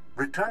jeez. from here.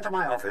 Return to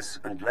my office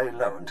and lay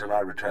low until I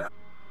return.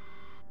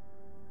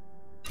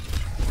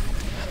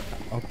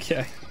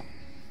 Okay.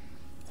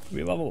 Did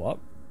we level up?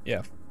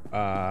 Yeah.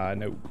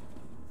 No.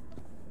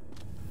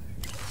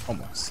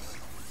 Almost.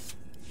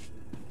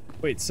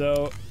 Wait,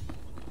 so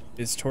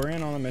is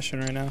Torian on a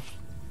mission right now?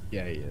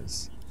 Yeah, he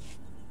is.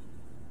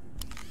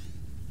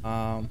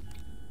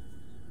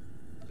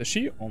 Does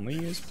she only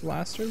use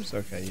blasters?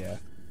 Okay, yeah.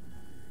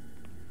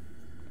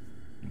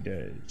 He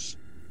does.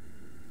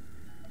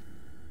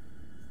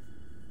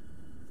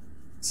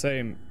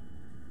 Same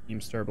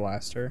Teamster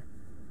blaster.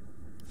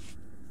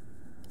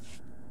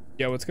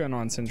 Yeah, what's going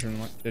on,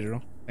 Syndrome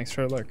Digital? Thanks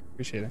for the look.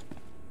 Appreciate it.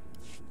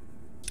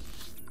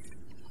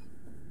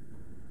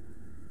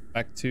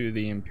 Back to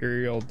the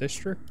Imperial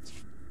District.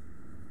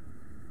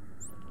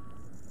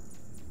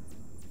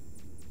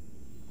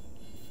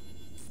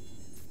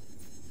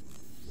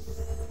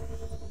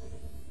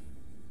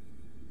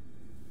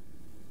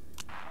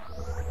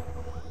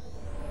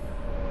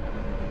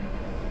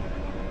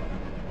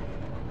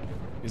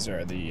 These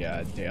are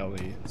the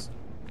dailies.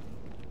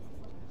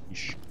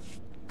 Yeesh.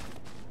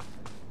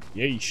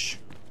 Yeesh.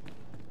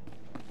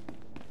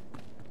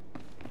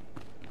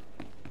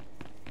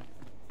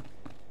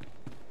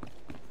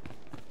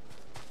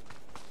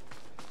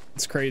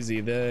 It's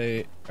crazy.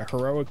 The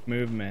heroic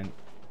movement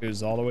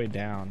goes all the way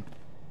down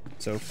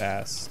so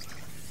fast.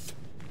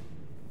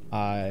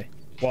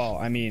 Well,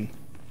 I mean,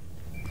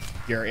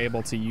 you're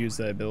able to use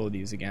the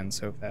abilities again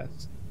so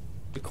fast.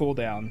 The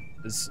cooldown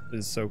is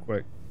so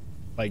quick.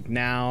 Like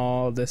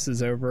now, this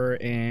is over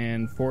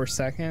in 4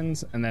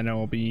 seconds, and then it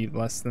will be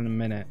less than a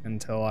minute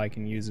until I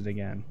can use it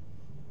again.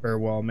 Or,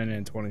 well, a minute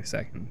and 20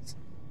 seconds.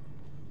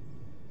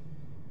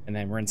 And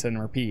then rinse and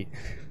repeat.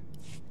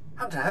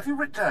 Hunter, have you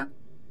returned?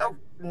 Oh,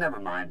 never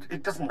mind.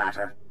 It doesn't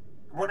matter.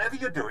 Whatever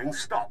you're doing,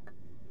 stop.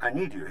 I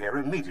need you here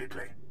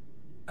immediately.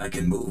 I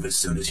can move as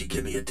soon as you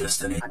give me a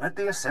destiny. I'm at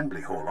the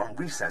assembly hall on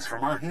recess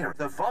from our hearing.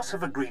 The Voss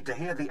have agreed to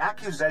hear the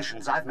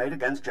accusations I've made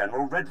against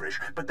General Redrish,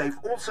 but they've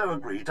also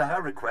agreed to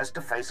her request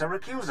to face her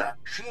accuser.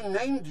 She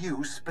named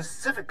you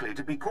specifically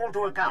to be called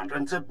to account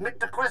and submit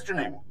to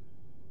questioning.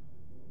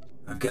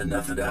 I've got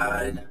nothing to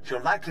hide.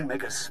 She'll likely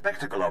make a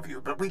spectacle of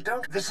you, but we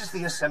don't. This is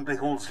the assembly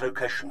hall's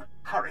location.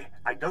 Hurry.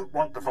 I don't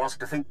want the Voss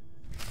to think...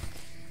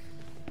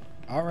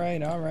 All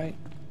right.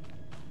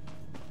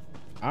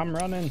 I'm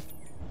running.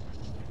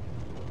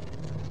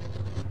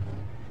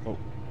 Oh.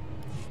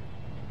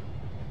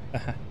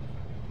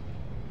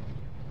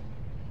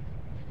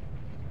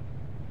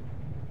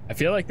 I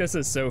feel like this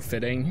is so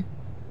fitting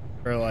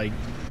Or like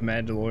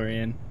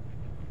Mandalorian.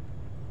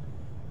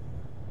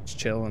 Just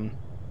chilling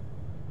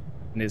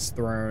in his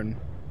throne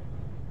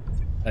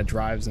that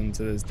drives him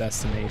to his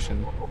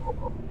destination.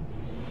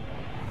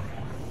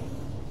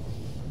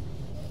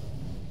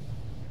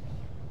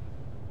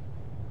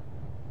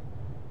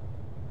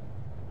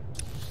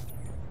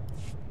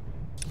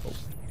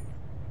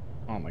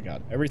 Oh my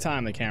god, every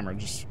time the camera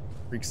just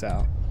freaks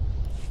out.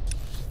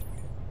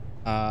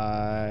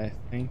 I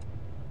think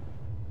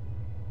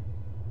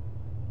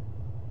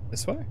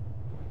this way?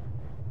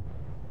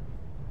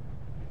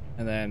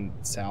 And then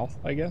south,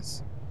 I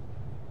guess?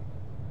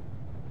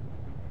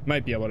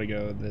 Might be able to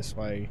go this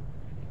way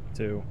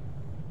too.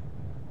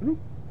 And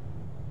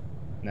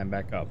then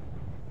back up.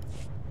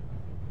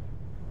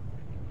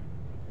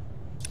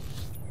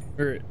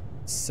 We're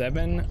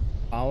 7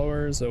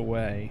 followers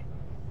away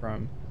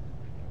from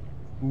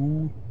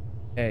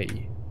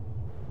Hey,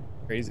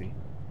 crazy.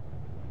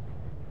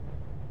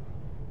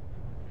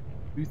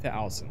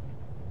 2,000.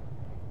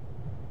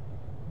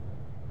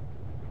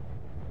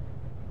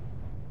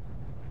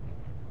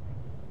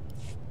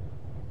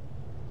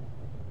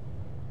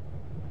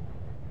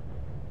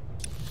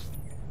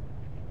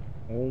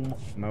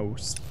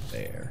 Almost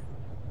there.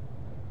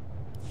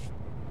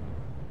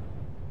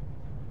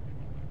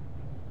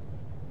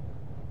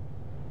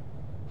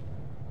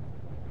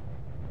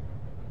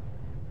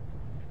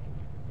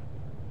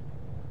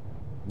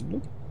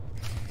 Nope.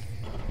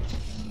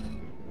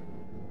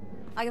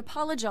 I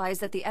apologize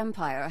that the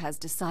Empire has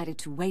decided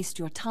to waste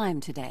your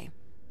time today.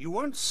 You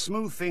won't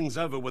smooth things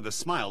over with a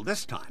smile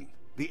this time.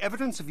 The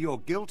evidence of your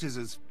guilt is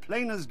as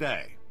plain as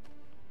day.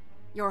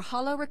 Your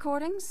holo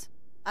recordings?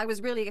 I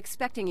was really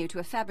expecting you to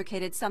have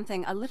fabricated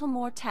something a little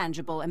more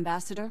tangible,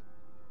 Ambassador.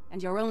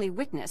 And your only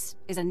witness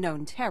is a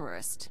known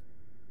terrorist.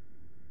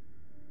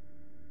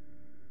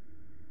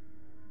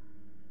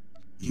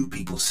 You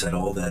people set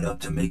all that up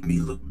to make me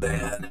look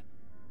bad.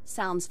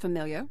 Sounds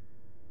familiar.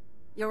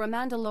 You're a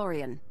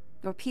Mandalorian.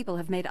 Your people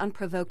have made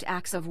unprovoked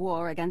acts of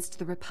war against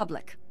the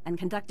Republic and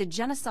conducted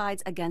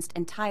genocides against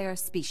entire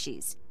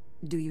species.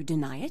 Do you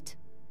deny it?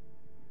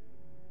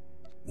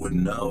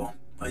 Wouldn't know.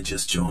 I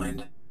just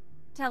joined.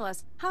 Tell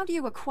us, how do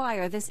you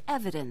acquire this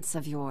evidence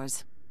of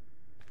yours?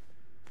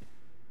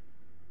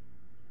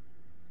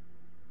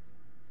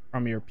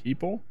 From your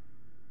people?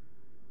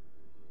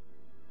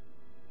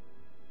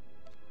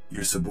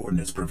 Your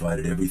subordinates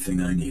provided everything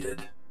I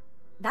needed.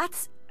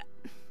 That's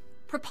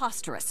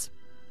preposterous.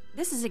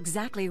 This is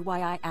exactly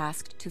why I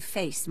asked to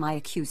face my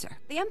accuser.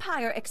 The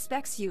Empire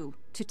expects you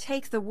to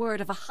take the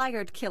word of a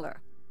hired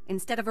killer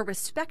instead of a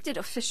respected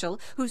official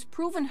who's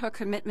proven her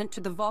commitment to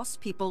the Voss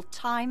people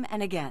time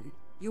and again.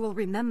 You will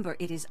remember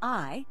it is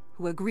I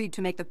who agreed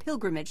to make the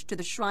pilgrimage to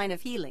the Shrine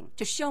of Healing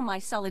to show my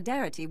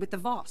solidarity with the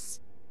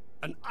Voss.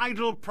 An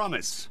idle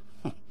promise.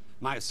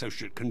 My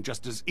associate can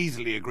just as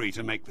easily agree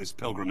to make this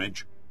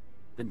pilgrimage.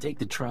 Then take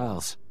the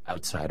trials,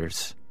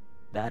 outsiders.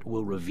 That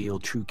will reveal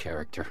true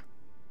character.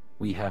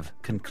 We have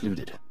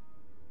concluded.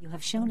 You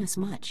have shown us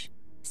much.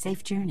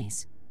 Safe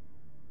journeys.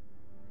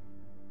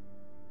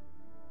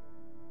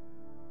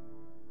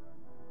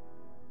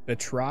 The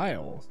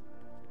trials.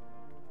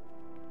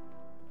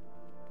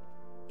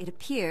 It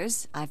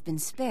appears I've been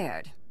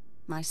spared.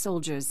 My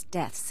soldiers'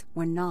 deaths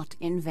were not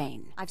in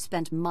vain. I've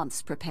spent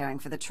months preparing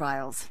for the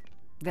trials.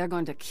 They're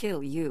going to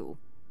kill you.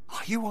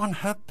 Are you on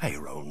her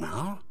payroll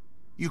now?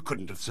 You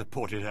couldn't have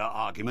supported her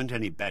argument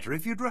any better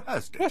if you'd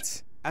rehearsed it.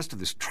 What? As to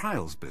this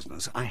trials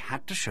business, I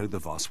had to show the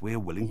Voss we're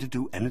willing to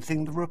do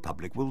anything the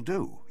Republic will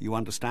do. You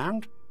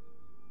understand?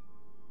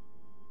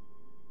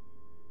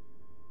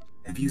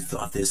 Have you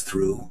thought this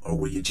through, or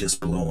were you just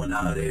blowing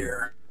hot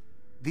air?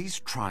 These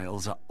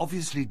trials are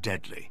obviously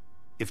deadly.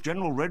 If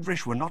General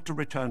Redrish were not to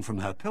return from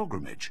her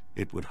pilgrimage,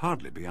 it would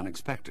hardly be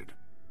unexpected.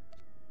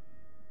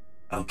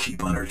 I'll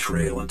keep on her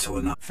trail until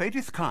enough.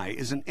 Fadith Kai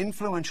is an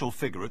influential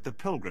figure at the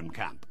Pilgrim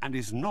camp and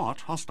is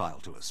not hostile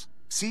to us.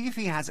 See if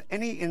he has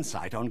any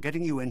insight on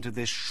getting you into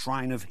this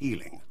Shrine of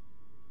Healing.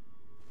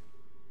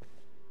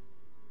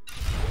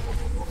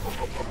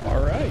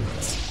 All right,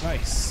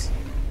 nice.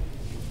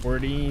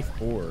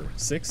 44,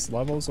 6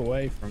 levels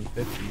away from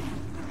 50.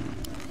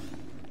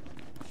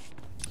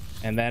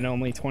 And then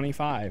only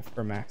 25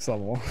 for max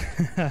level.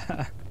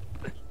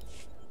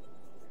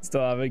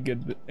 Still have a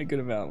good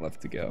amount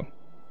left to go,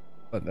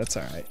 but that's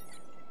all right.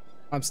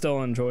 I'm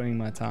still enjoying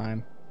my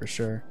time for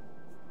sure.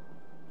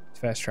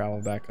 Fast travel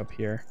back up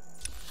here,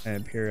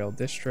 Imperial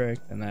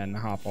District, and then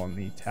hop on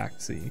the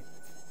taxi.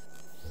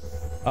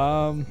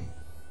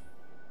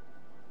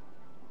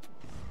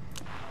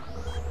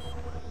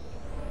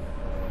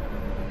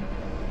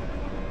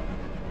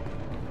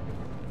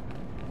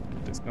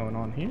 What's going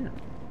on here?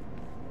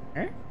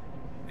 Eh?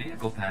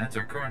 Vehicle pads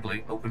are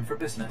currently open for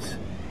business.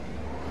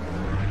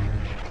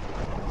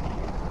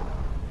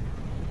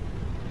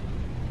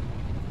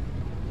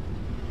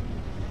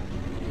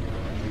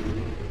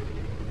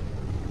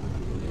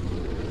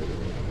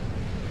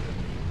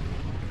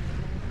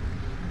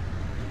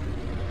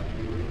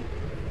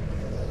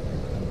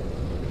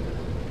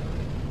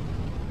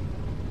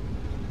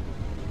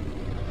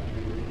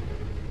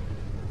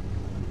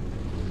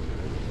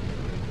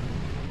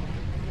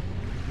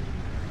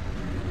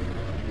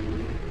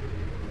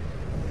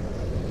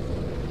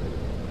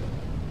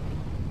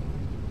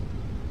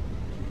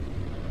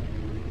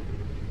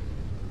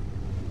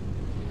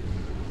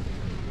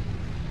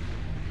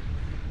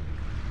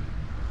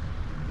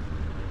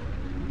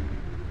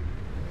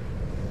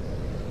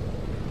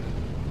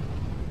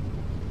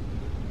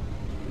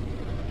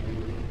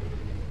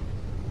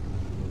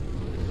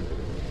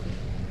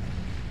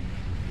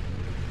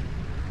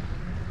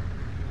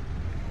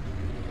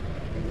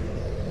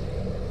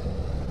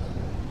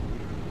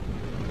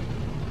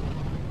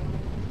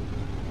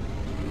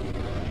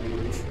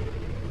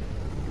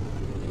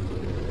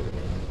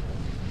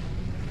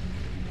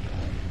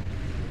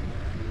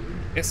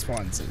 This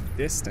one's a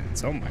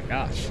distance. Oh my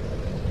gosh.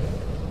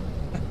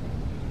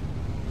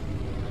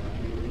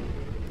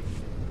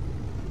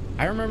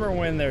 I remember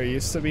when there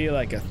used to be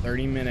like a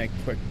 30-minute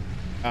quick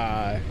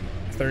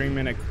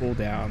 30-minute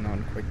cooldown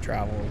on quick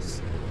travels,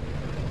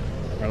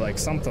 or like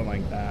something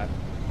like that,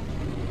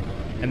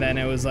 and then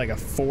it was like a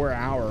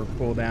 4-hour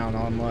cooldown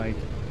on like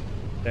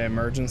the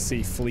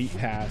emergency fleet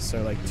pass,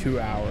 or like 2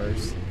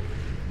 hours.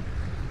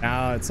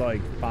 Now it's like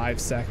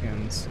 5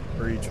 seconds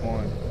for each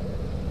one.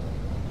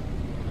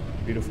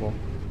 Beautiful.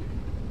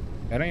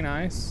 That ain't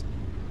nice.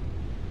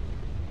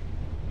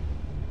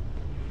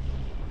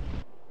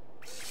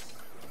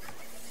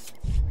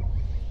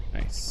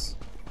 Nice.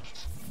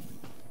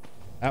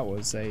 That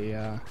was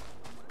a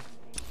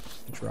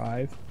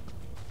drive.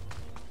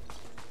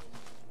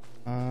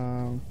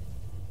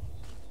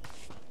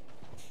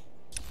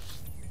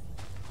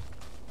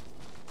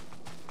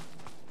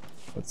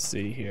 Let's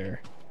see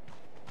here.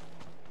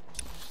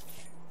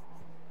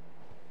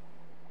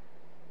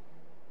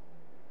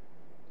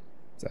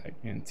 Is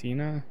that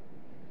Cantina?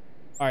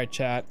 All right,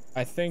 chat.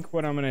 I think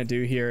what I'm gonna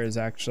do here is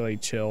actually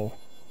chill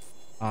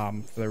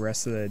for the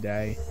rest of the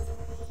day.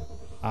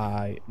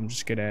 I'm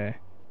just gonna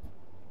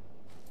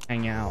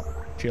hang out,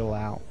 chill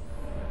out,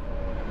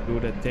 do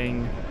the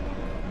thing,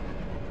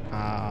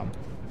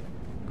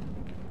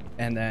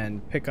 and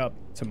then pick up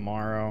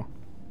tomorrow.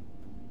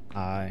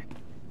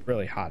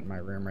 Really hot in my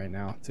room right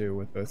now too,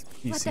 with both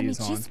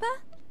PCs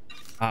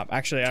on.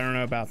 Actually, I don't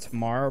know about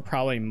tomorrow.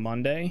 Probably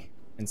Monday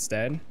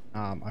instead.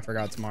 I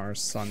forgot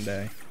tomorrow's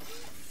Sunday.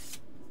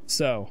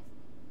 So,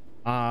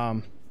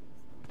 right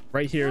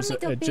here is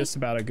just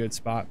about a good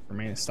spot for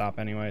me to stop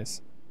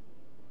anyways,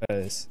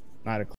 because 9 o'clock.